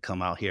desire to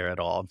come out here at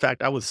all. In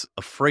fact, I was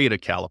afraid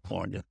of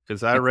California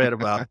because I read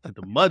about the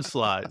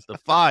mudslides, the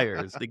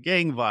fires, the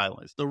gang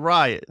violence, the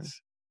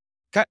riots.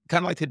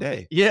 kinda like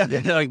today. Yeah,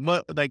 Yeah. like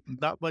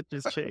not much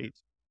has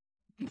changed.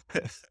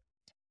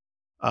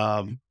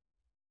 Um,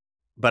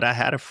 but I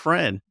had a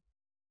friend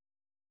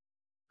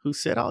who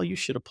said, "Oh, you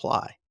should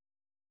apply."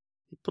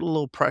 He put a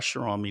little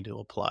pressure on me to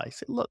apply. He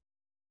said, "Look,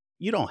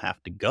 you don't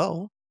have to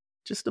go.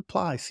 Just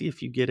apply, see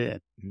if you get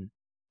in." Mhm,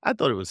 I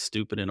thought it was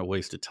stupid and a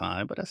waste of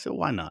time, but I said,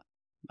 "Why not?"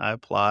 I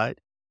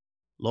applied.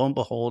 Lo and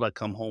behold, I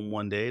come home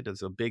one day,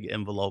 there's a big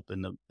envelope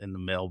in the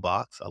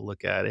mailbox. I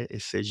look at it,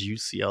 it says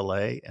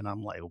UCLA, and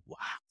I'm like, "Wow."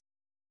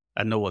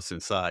 I know what's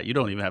inside. You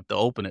don't even have to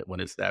open it when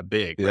it's that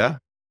big, right? Yeah.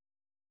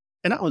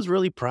 And I was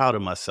really proud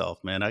of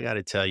myself, man. I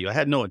gotta tell you, I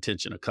had no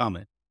intention of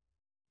coming,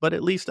 but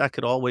at least I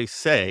could always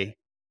say,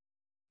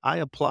 I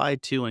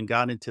applied to and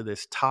got into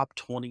this top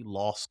 20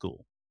 law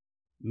school.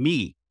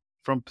 Me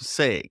from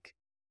Passaic,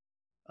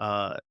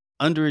 uh,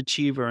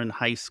 underachiever in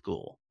high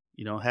school,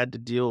 had to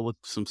deal with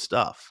some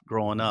stuff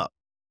growing up.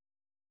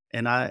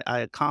 And I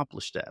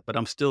accomplished that, but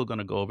I'm still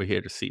gonna go over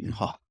here to Seton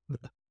Hall.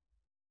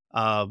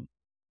 Um,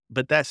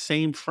 but that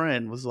same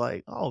friend was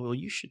like, "Oh, well,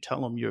 you should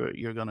tell them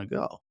you're gonna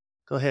go.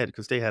 Go ahead,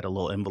 because they had a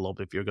little envelope.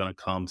 If you're gonna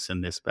come,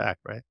 send this back,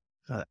 right?"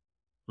 I'm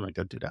like,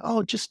 "Go do that."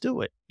 "Oh, just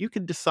do it. You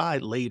can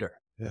decide later.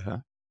 Uh-huh.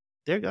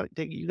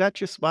 You got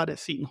your spot at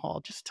Seton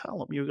Hall. Just tell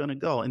them you're gonna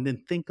go, and then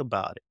think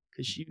about it,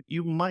 because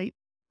you might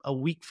a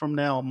week from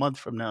now, a month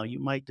from now, you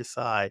might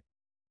decide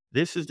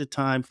this is the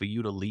time for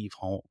you to leave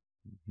home,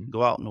 Mhm.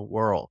 go out in the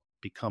world,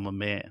 become a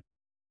man."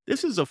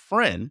 This is a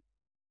friend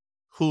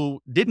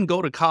who didn't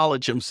go to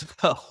college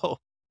himself.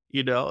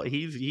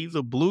 He's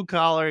a blue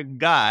collar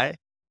guy,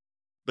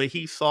 but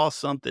he saw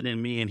something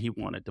in me and he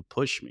wanted to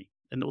push me.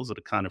 And those are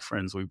the kind of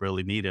friends we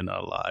really need in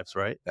our lives,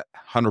 right?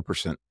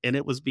 100%. And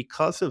it was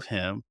because of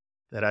him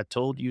that I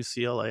told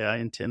UCLA I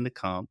intend to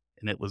come.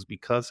 And it was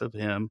because of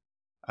him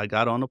I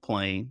got on a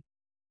plane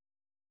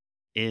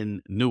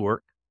in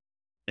Newark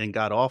and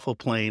got off a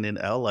plane in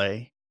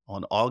LA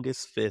on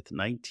August 5th,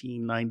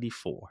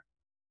 1994,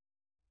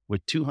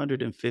 with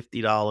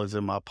 $250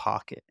 in my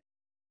pocket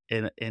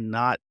and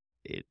not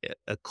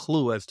a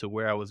clue as to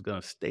where I was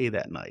gonna stay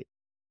that night.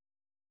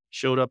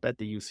 Showed up at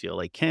the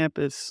UCLA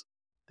campus.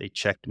 They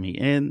checked me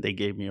in. They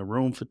gave me a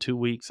room for 2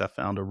 weeks. I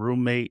found a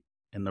roommate,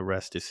 and the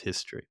rest is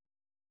history.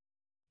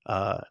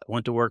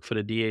 Went to work for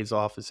the DA's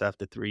office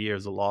after 3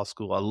 years of law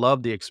school. I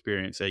love the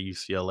experience at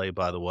UCLA,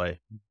 by the way.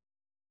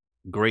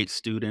 Great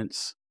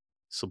students,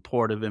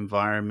 supportive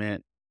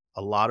environment,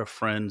 a lot of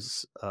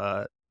friends,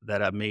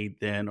 that I made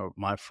then are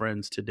my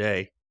friends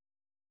today.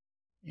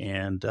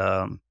 And,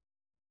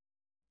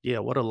 yeah,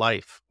 what a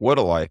life. What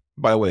a life.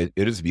 By the way,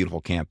 it is a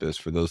beautiful campus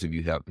for those of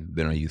you who haven't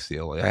been at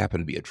UCLA. I happen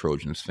to be a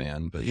Trojans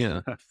fan, but,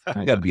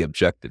 I gotta be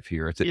objective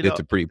here. It's a You it's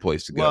know, a pretty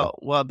place to go.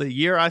 well, the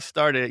year I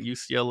started at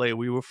UCLA,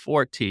 we were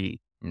 14.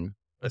 Mm.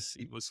 Let's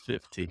see, was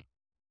 15.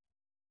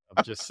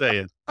 I'm just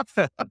saying.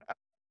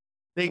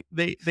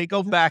 They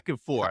go back and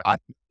forth. I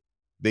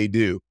They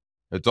do.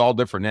 It's all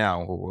different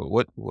now.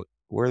 What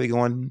where are they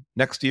going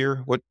next year?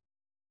 What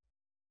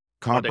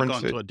Oh, they're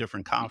conference? going to a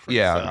different conference,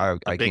 Yeah,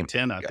 the I Big can't.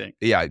 10, I Yeah, think.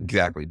 yeah,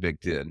 exactly. Big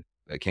Ten.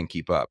 I can't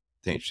keep up.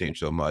 Things change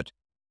so much.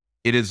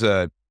 It is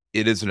a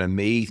it is an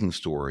amazing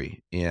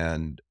story,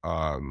 and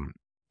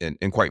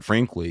quite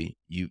frankly,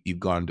 you've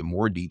gone into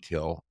more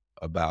detail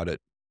about it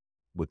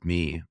with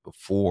me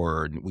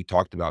before, and we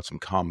talked about some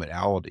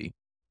commonality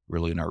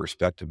really in our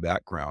respective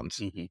backgrounds.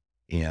 Mhm.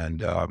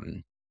 And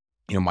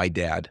my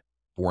dad,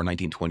 born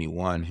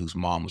 1921, whose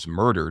mom was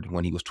murdered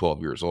when he was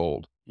 12 years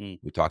old. Mm.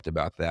 We talked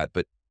about that,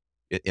 but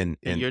And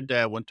in your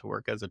dad went to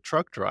work as a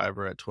truck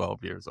driver at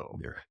 12 years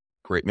old. their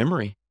great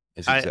memory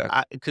is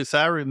exact.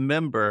 I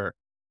remember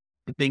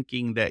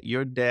thinking that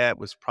your dad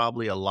was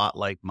probably a lot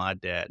like my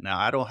dad. Now,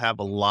 I don't have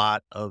a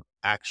lot of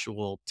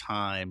actual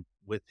time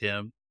with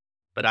him,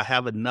 but I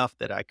have enough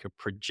that I could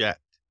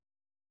project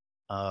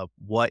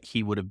what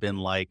he would have been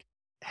like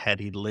had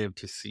he lived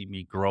to see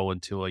me grow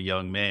into a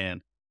young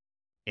man.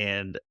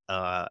 And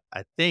I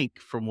think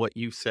from what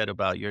you said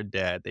about your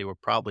dad, they were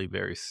probably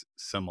very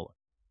similar.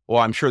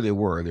 Well, I'm sure they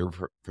were. They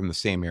were from the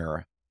same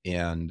era,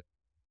 and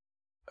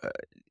uh,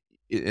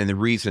 and the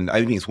reason I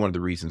think it's one of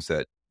the reasons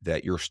that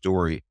your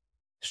story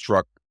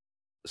struck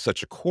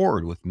such a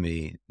chord with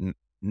me,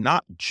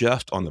 not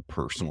just on the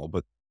personal,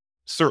 but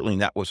certainly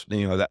that was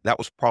that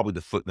was probably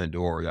the foot in the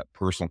door, that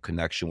personal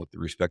connection with the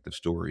respective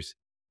stories,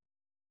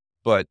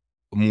 but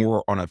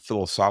more on a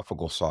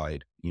philosophical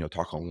side,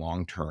 talking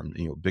long term,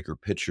 bigger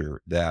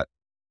picture. That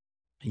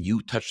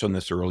you touched on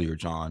this earlier,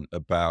 John,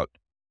 about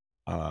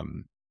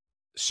um,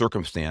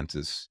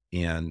 circumstances,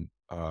 and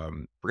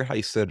forget how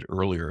you said it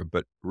earlier,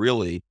 but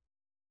really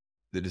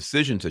the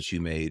decisions that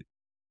you made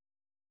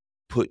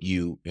put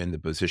you in the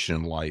position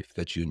in life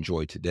that you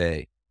enjoy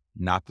today,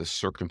 not the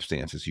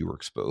circumstances you were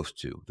exposed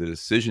to. The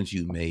decisions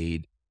you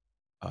made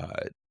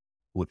uh,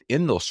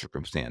 within those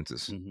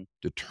circumstances Mhm.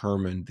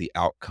 determined the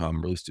outcome,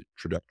 or at least the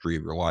trajectory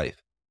of your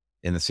life.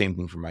 And the same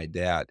thing for my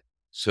dad.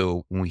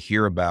 So when we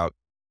hear about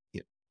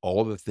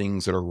all the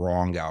things that are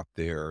wrong out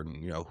there, and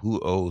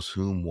who owes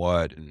whom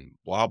what, and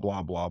blah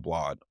blah blah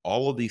blah,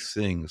 all of these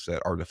things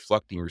that are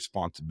deflecting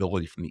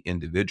responsibility from the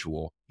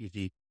individual,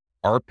 Mhm.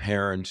 our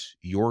parents,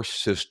 your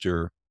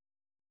sister,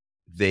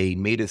 they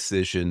made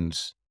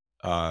decisions,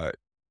 uh,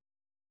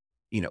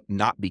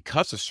 not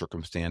because of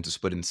circumstances,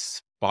 but in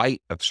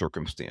spite of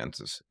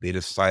circumstances. They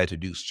decided to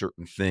do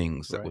certain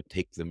things that Right. would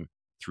take them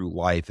through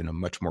life in a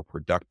much more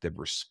productive,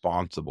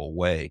 responsible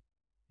way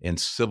and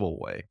civil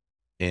way.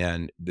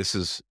 And this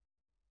is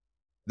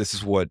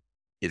what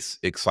it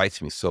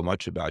excites me so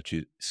much about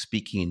you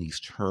speaking in these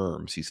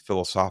terms, these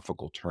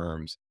philosophical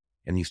terms,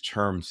 and these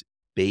terms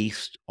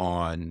based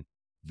on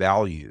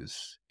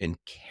values and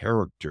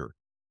character.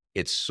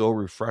 It's so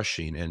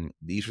refreshing, and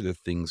these are the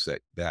things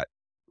that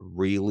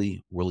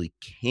really, really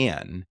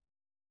can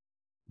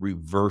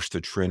reverse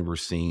the trend we're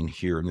seeing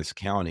here in this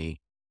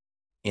county.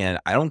 And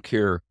I don't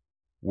care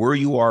where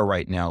you are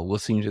right now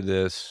listening to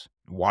this,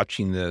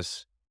 watching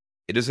this.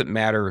 It doesn't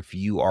matter if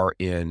you are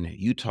in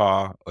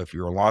Utah, if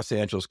you're in Los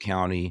Angeles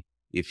County,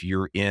 if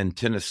you're in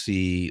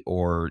Tennessee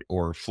or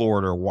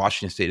Florida or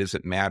Washington State, it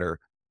doesn't matter.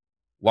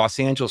 Los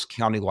Angeles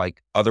County,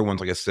 like other ones,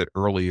 like I said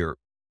earlier,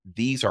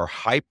 these are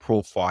high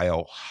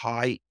profile,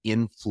 high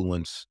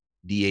influence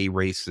DA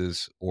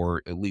races,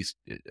 or at least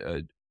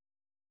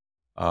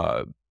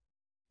uh,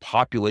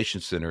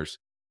 population centers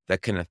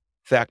that can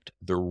affect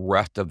the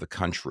rest of the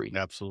country.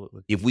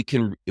 Absolutely. If we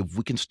can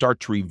start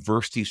to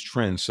reverse these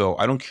trends. So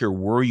I don't care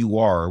where you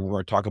are, we're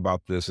going to talk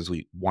about this as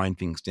we wind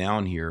things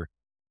down here.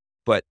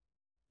 But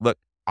look,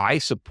 I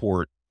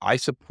support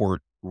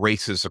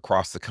races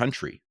across the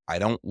country. I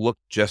don't look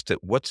just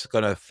at what's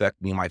going to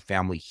affect me and my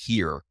family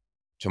here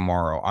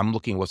tomorrow. I'm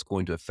looking at what's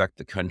going to affect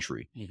the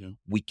country. Mhm.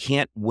 We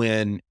can't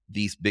win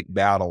these big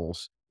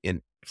battles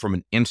in from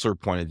an insular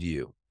point of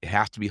view. It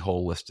has to be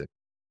holistic.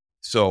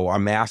 So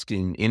I'm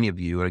asking any of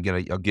you, and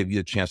again, I'll give you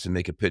a chance to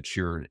make a pitch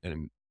here in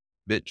a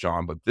bit,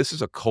 John, but this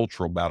is a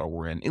cultural battle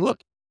we're in. And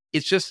look,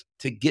 it's just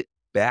to get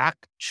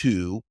back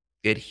to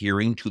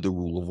adhering to the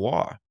rule of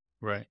law.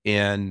 Right.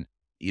 And,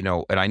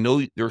 and I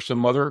know there's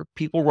some other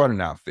people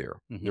running out there.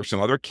 Mhm. There's some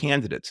other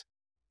candidates,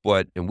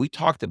 and we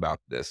talked about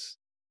this.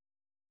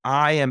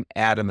 I am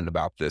adamant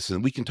about this.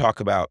 And we can talk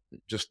about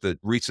just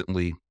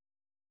recently,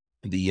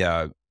 the,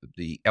 uh,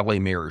 the LA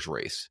mayor's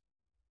race.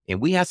 And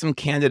we had some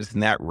candidates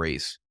in that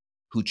race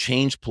who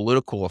changed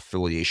political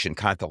affiliation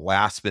kind of at the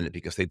last minute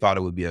because they thought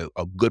it would be a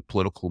good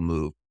political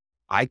move.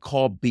 I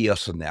call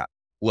BS on that.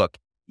 Look,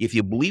 if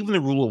you believe in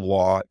the rule of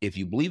law, if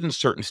you believe in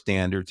certain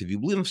standards, if you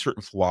believe in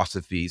certain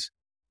philosophies,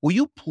 will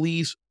you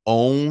please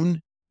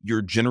own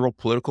your general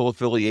political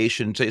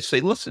affiliation? Say,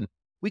 listen,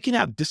 we can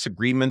have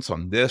disagreements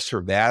on this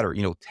or that, or,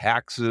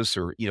 taxes,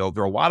 or, there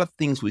are a lot of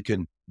things we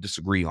can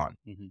disagree on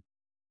Mhm.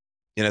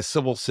 in a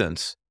civil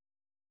sense,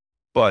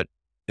 but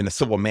in a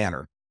civil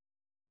manner.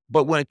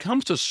 But when it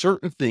comes to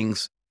certain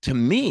things, to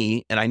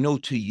me, and I know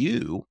to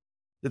you,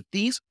 that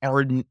these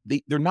are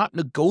they're not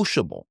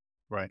negotiable.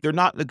 Right. They're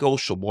not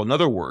negotiable. In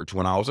other words,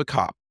 when I was a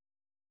cop,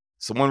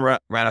 someone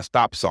ran a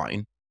stop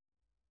sign.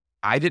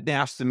 I didn't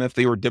ask them if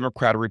they were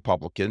Democrat or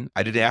Republican.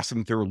 I didn't ask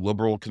them if they were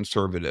liberal or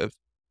conservative.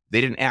 They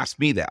didn't ask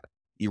me that.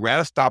 You ran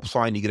a stop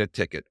sign, you get a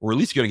ticket, or at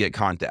least you're going to get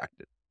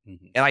contacted.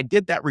 Mhm. And I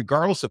did that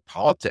regardless of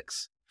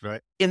politics.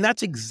 Right. And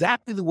that's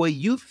exactly the way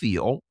you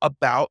feel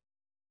about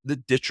the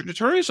district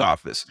attorney's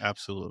office.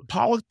 Absolutely.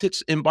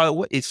 Politics, and by the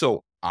way,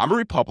 so I'm a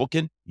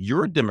Republican,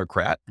 you're a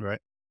Democrat, Right.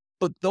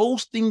 but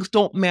those things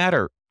don't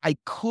matter. I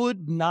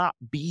could not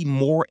be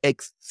more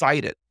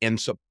excited and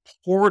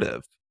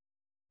supportive,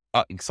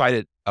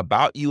 excited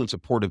about you and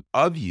supportive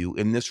of you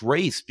in this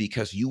race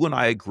because you and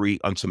I agree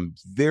on some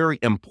very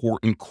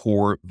important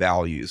core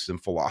values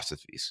and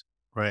philosophies.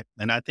 Right.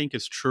 And I think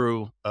it's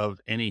true of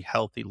any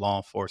healthy law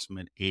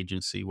enforcement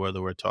agency,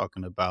 whether we're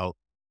talking about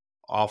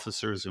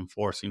officers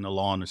enforcing the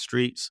law on the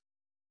streets,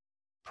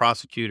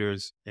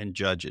 prosecutors, and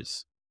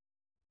judges.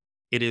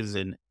 It is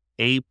an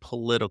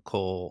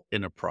apolitical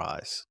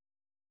enterprise.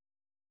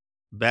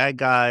 Bad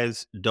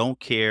guys don't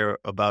care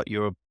about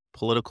your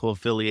political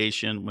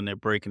affiliation when they're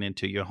breaking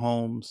into your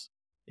homes,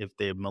 if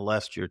they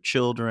molest your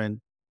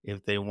children,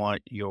 if they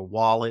want your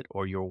wallet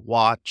or your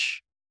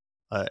watch,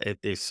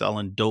 if they're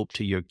selling dope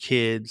to your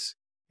kids,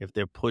 if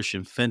they're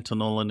pushing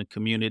fentanyl in the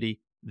community.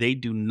 They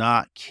do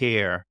not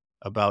care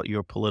about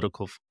your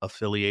political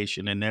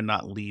affiliation, and they're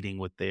not leading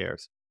with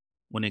theirs.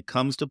 When it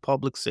comes to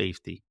public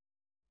safety,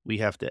 we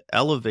have to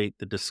elevate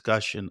the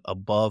discussion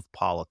above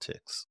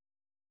politics.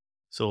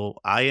 So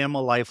I am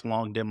a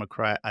lifelong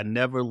Democrat. I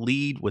never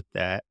lead with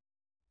that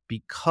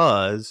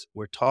because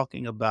we're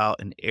talking about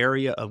an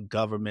area of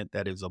government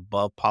that is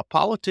above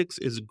politics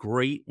is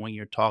great when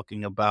you're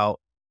talking about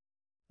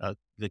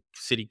the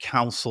city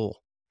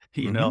council,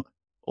 you Hmm. know,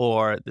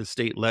 or the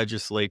state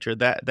legislature.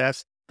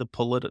 That's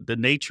the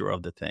nature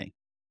of the thing,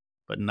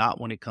 but not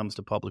when it comes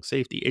to public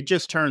safety. It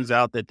just turns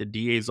out that the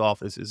DA's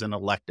office is an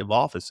elective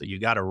office, so you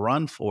got to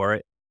run for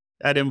it.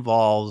 That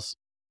involves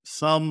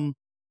some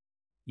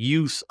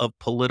use of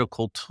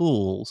political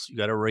tools. You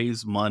got to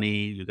raise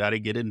money, you got to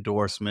get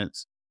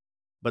endorsements,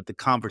 but the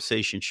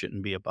conversation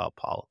shouldn't be about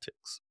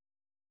politics.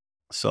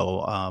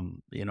 So,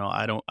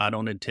 I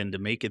don't intend to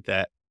make it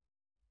that.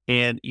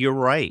 And you're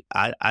right.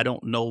 I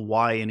don't know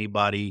why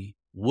anybody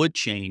would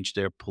change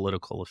their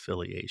political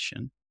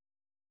affiliation.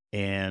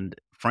 And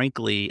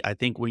frankly, I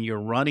think when you're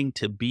running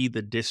to be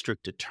the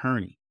district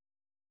attorney,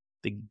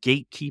 the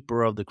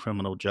gatekeeper of the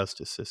criminal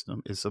justice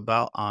system, is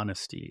about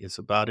honesty, it's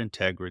about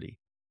integrity,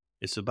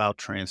 it's about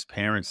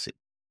transparency.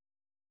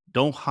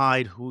 Don't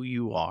hide who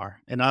you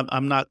are. And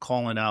I'm not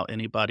calling out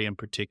anybody in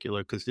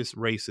particular because this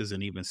race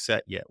isn't even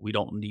set yet. We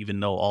don't even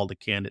know all the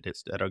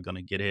candidates that are going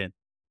to get in.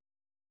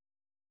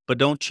 But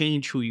don't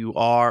change who you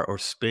are or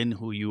spin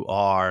who you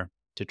are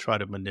to try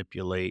to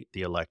manipulate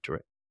the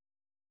electorate.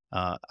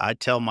 I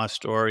tell my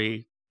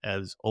story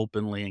as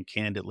openly and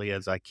candidly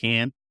as I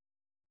can.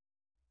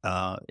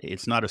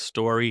 It's not a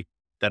story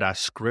that I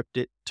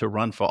scripted to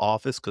run for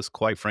office because,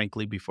 quite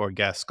frankly, before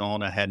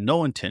Gascon, I had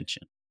no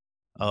intention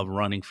of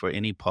running for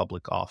any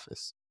public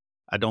office.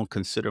 I don't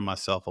consider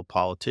myself a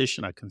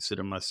politician. I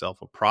consider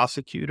myself a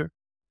prosecutor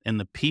and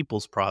the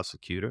people's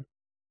prosecutor.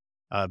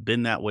 I've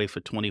been that way for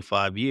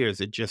 25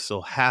 years. It just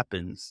so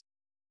happens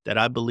that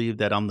I believe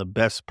that I'm the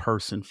best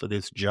person for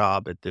this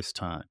job at this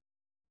time.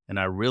 And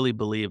I really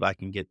believe I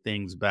can get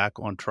things back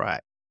on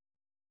track.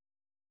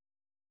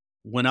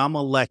 When I'm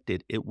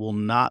elected, it will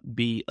not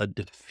be a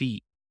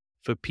defeat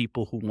for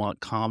people who want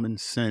common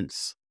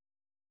sense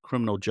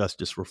criminal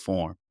justice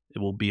reform. It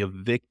will be a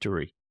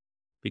victory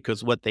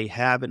because what they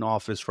have in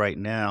office right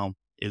now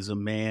is a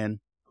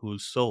man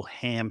who's so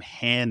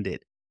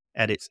ham-handed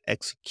at its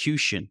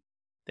execution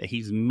that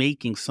he's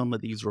making some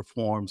of these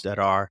reforms that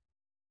are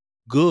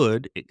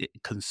good,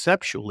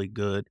 conceptually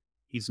good,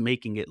 he's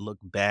making it look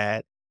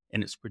bad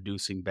and it's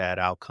producing bad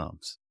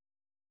outcomes.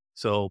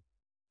 So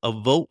a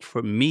vote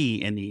for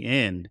me in the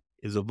end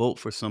is a vote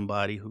for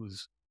somebody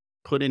who's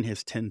put in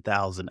his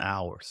 10,000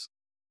 hours,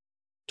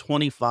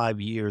 25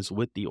 years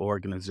with the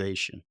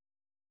organization,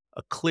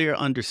 a clear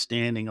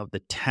understanding of the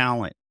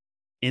talent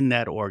in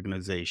that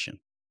organization.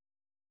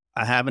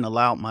 I haven't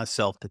allowed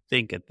myself to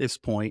think at this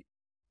point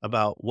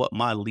about what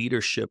my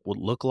leadership would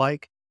look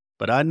like,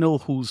 but I know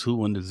who's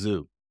who in the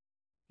zoo.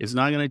 It's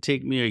not going to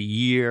take me a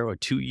year or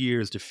 2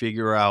 years to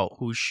figure out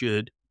who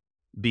should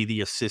be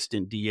the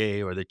assistant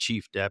DA or the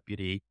chief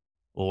deputy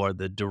or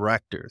the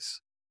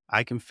directors.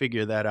 I can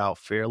figure that out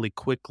fairly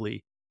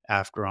quickly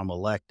after I'm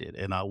elected,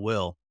 and I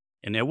will.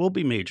 And there will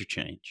be major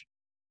change.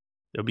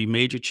 There'll be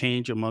major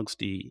change amongst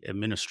the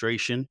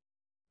administration,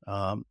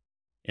 um,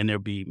 and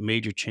there'll be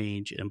major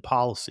change in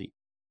policy.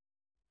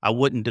 I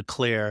wouldn't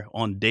declare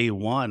on day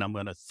one I'm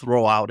going to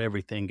throw out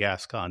everything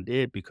Gascon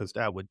did because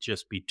that would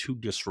just be too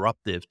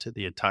disruptive to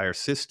the entire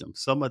system.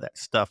 Some of that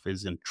stuff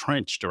is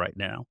entrenched right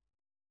now.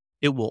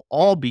 It will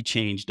all be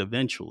changed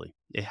eventually.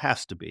 It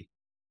has to be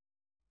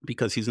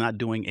because he's not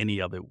doing any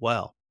of it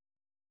well.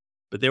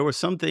 But there were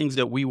some things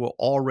that we were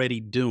already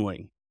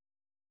doing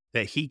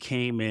that he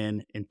came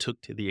in and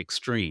took to the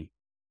extreme.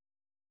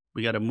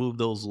 We got to move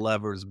those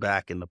levers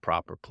back in the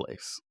proper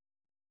place.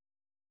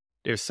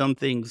 There's some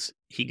things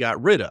he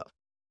got rid of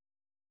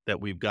that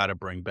we've got to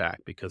bring back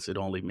because it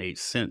only made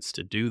sense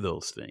to do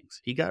those things.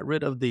 He got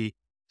rid of the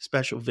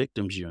special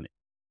victims unit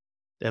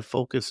that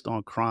focused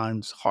on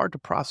crimes, hard to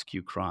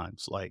prosecute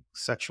crimes like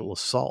sexual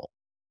assault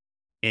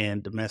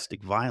and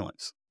domestic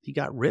violence. He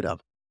got rid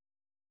of it.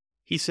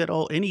 He said,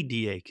 oh, any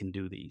DA can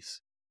do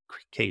these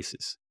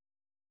cases.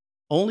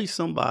 Only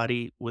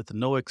somebody with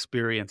no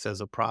experience as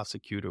a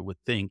prosecutor would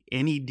think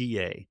any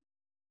DA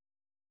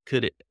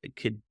could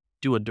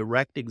do a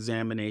direct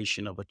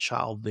examination of a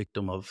child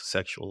victim of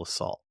sexual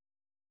assault.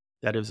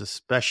 That is a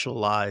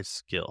specialized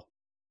skill.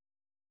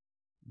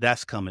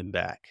 That's coming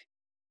back,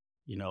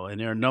 and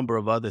there are a number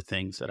of other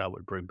things that I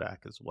would bring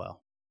back as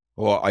well.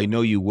 Well, I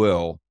know you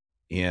will.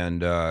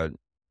 And,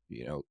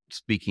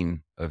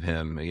 speaking of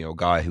him, a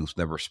guy who's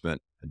never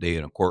spent a day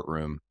in a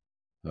courtroom,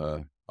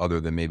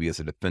 other than maybe as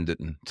a defendant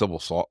in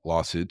civil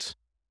lawsuits.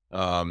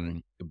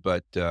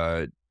 But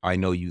I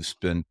know you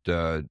spent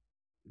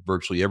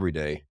virtually every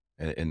day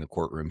in the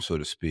courtroom, so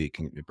to speak,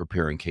 and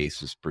preparing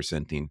cases,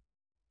 presenting,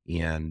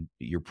 and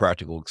your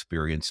practical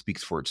experience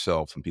speaks for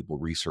itself when people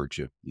research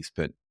you. You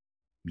spent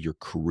your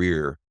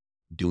career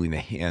doing the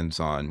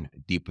hands-on,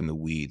 deep in the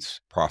weeds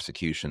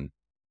prosecution.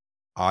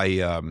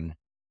 I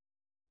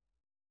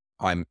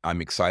I'm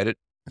excited,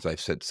 as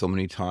I've said so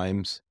many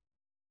times.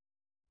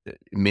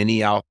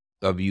 Many out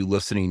of you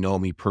listening know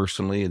me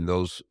personally, and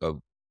those of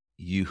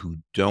you who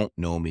don't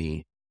know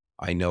me,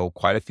 I know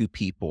quite a few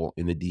people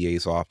in the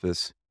DA's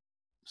office,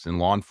 in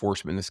law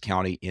enforcement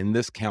in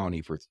this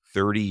county for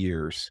 30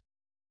 years.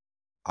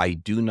 I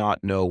do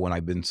not know when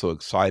I've been so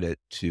excited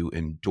to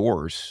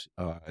endorse,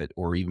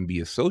 or even be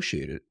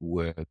associated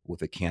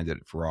with a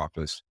candidate for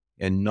office,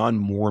 and none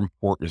more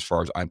important as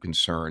far as I'm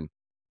concerned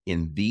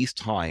in these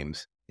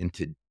times, in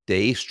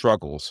today's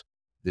struggles,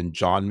 than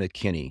John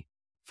McKinney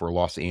for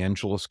Los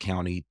Angeles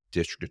County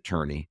District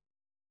Attorney.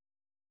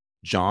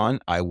 John,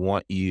 I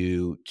want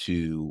you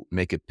to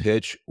make a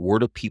pitch. Where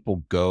do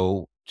people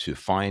go to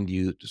find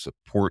you, to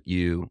support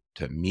you,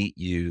 to meet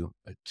you,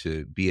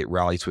 to be at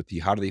rallies with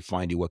you? How do they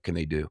find you? What can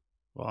they do?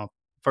 Well,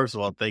 first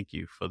of all, thank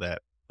you for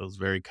those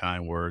very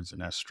kind words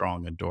and that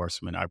strong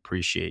endorsement. I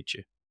appreciate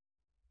you.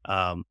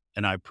 And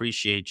I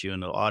appreciate you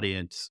in the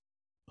audience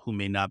who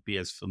may not be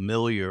as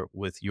familiar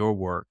with your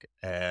work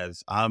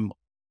as I'm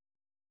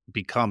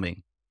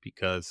becoming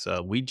because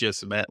we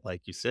just met,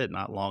 like you said,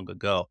 not long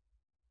ago.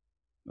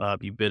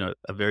 You've been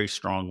a very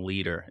strong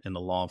leader in the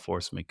law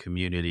enforcement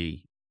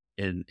community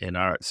in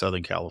our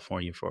Southern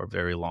California for a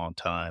very long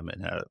time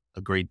and had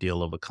a great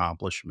deal of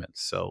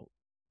accomplishments. So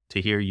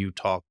to hear you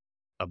talk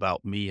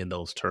about me in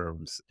those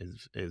terms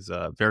is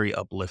very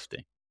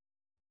uplifting.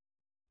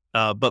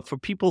 But for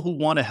people who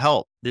want to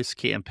help this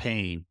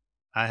campaign,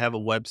 I have a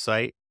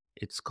website.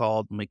 It's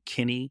called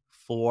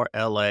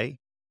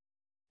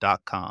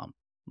McKinney4LA.com.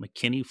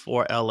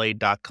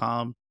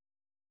 McKinney4LA.com.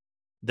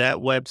 That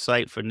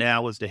website for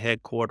now is the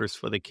headquarters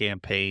for the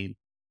campaign.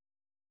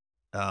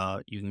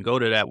 You can go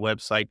to that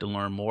website to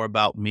learn more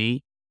about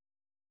me.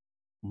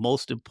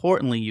 Most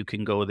importantly, you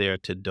can go there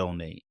to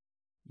donate.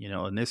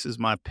 And this is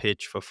my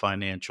pitch for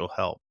financial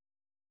help.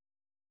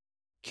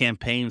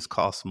 Campaigns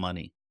cost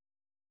money.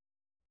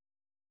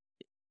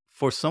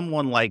 For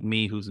someone like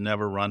me who's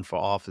never run for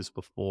office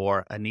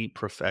before, I need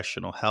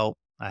professional help.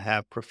 I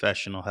have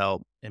professional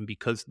help. And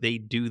because they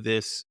do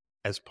this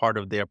as part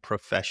of their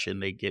profession,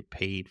 they get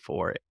paid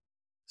for it.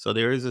 So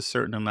there is a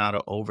certain amount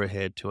of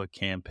overhead to a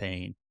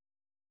campaign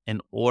in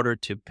order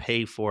to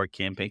pay for a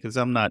campaign, because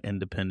I'm not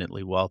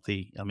independently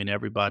wealthy. I mean,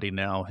 everybody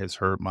now has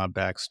heard my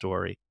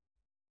backstory.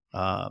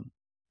 Um,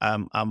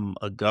 I'm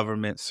a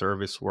government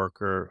service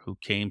worker who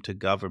came to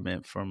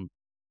government from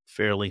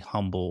fairly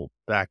humble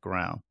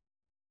background,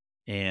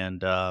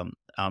 and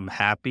I'm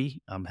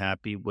happy. I'm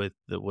happy with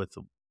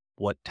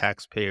what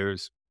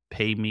taxpayers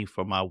pay me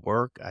for my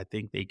work. I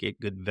think they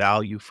get good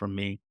value from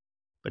me,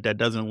 but that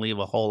doesn't leave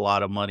a whole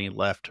lot of money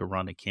left to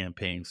run a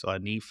campaign. So I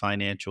need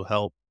financial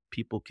help.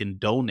 People can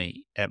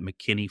donate at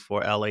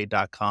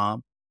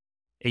McKinney4LA.com.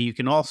 And you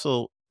can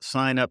also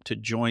sign up to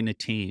join the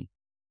team,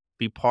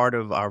 be part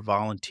of our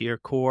volunteer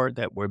corps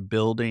that we're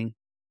building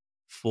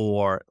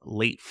for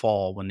late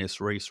fall when this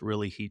race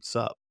really heats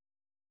up.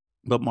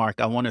 But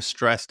Mark, I want to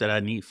stress that I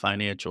need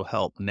financial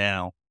help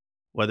now,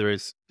 whether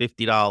it's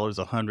 $50,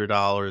 $100,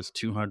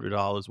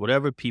 $200,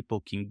 whatever people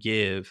can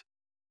give,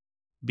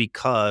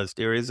 because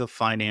there is a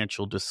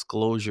financial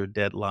disclosure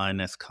deadline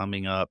that's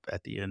coming up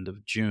at the end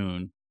of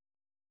June.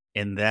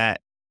 And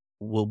that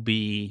will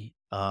be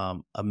a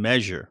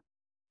measure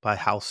by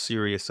how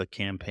serious a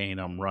campaign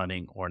I'm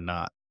running or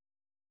not.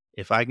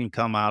 If I can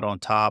come out on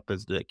top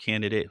as the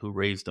candidate who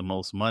raised the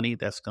most money,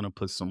 that's going to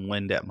put some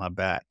wind at my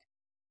back.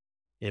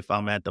 If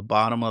I'm at the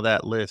bottom of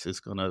that list, it's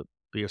going to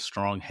be a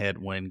strong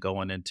headwind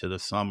going into the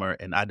summer.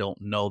 And I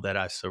don't know that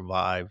I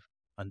survive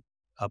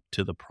up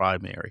to the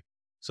primary.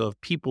 So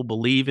if people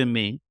believe in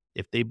me,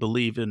 if they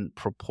believe in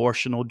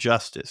proportional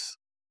justice,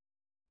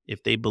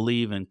 if they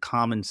believe in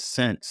common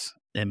sense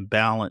and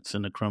balance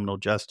in the criminal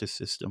justice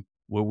system,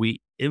 where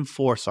we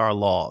enforce our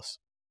laws,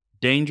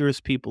 dangerous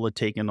people are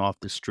taken off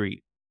the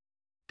street.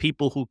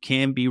 People who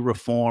can be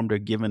reformed are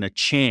given a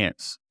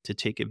chance to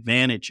take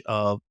advantage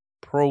of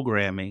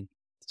programming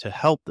to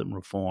help them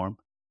reform.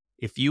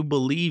 If you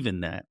believe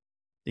in that,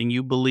 then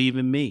you believe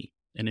in me.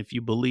 And if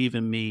you believe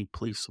in me,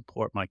 please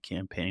support my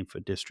campaign for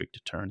district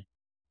attorney.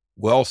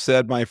 Well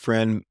said, my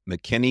friend.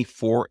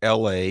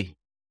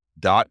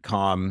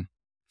 McKinney4LA.com.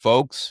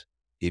 Folks,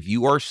 if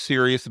you are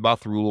serious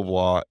about the rule of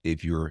law,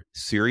 if you're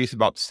serious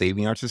about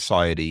saving our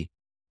society,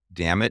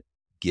 damn it,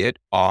 get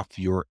off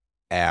your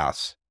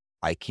ass.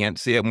 I can't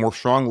say it more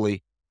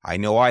strongly. I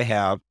know I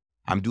have.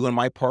 I'm doing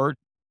my part.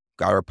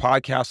 Got our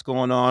podcast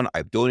going on.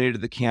 I've donated to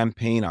the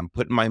campaign. I'm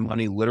putting my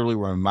money literally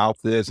where my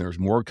mouth is, and there's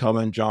more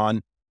coming, John.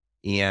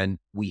 And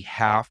we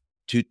have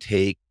to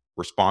take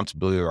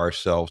responsibility of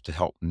ourselves to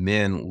help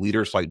men,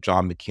 leaders like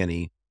John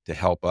McKinney, to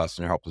help us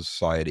and help the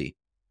society.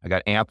 I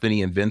got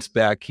Anthony and Vince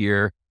back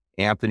here.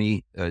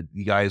 Anthony,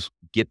 you guys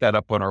get that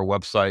up on our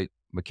website,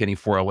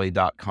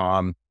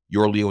 McKinney4LA.com,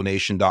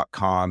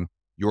 YourLeoNation.com,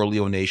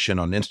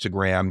 YourLeoNation on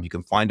Instagram. You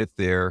can find it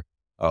there.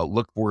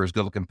 Look for his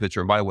good-looking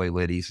picture. And by the way,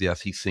 ladies,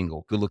 yes, he's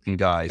single, good-looking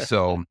guy.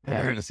 So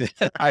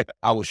I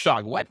was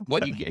shocked.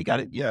 What you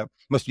got it? Yeah,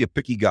 must be a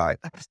picky guy.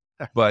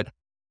 But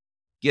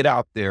get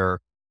out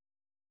there,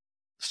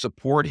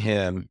 support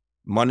him.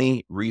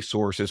 Money,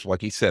 resources,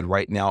 like he said,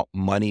 right now,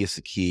 money is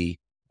the key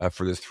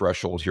for this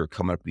threshold here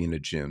coming up at the end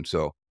of June.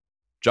 So,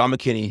 John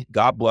McKinney,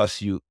 God bless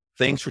you.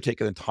 Thanks for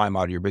taking the time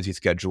out of your busy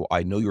schedule.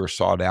 I know you're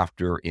sought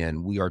after,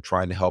 and we are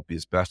trying to help you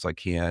as best I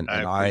can.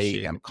 And I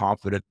am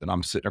confident that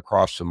I'm sitting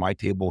across from my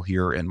table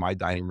here in my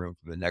dining room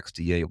for the next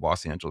DA of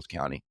Los Angeles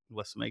County.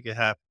 Let's make it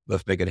happen.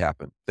 Let's make it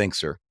happen. Thanks,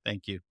 sir.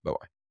 Thank you.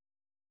 Bye-bye.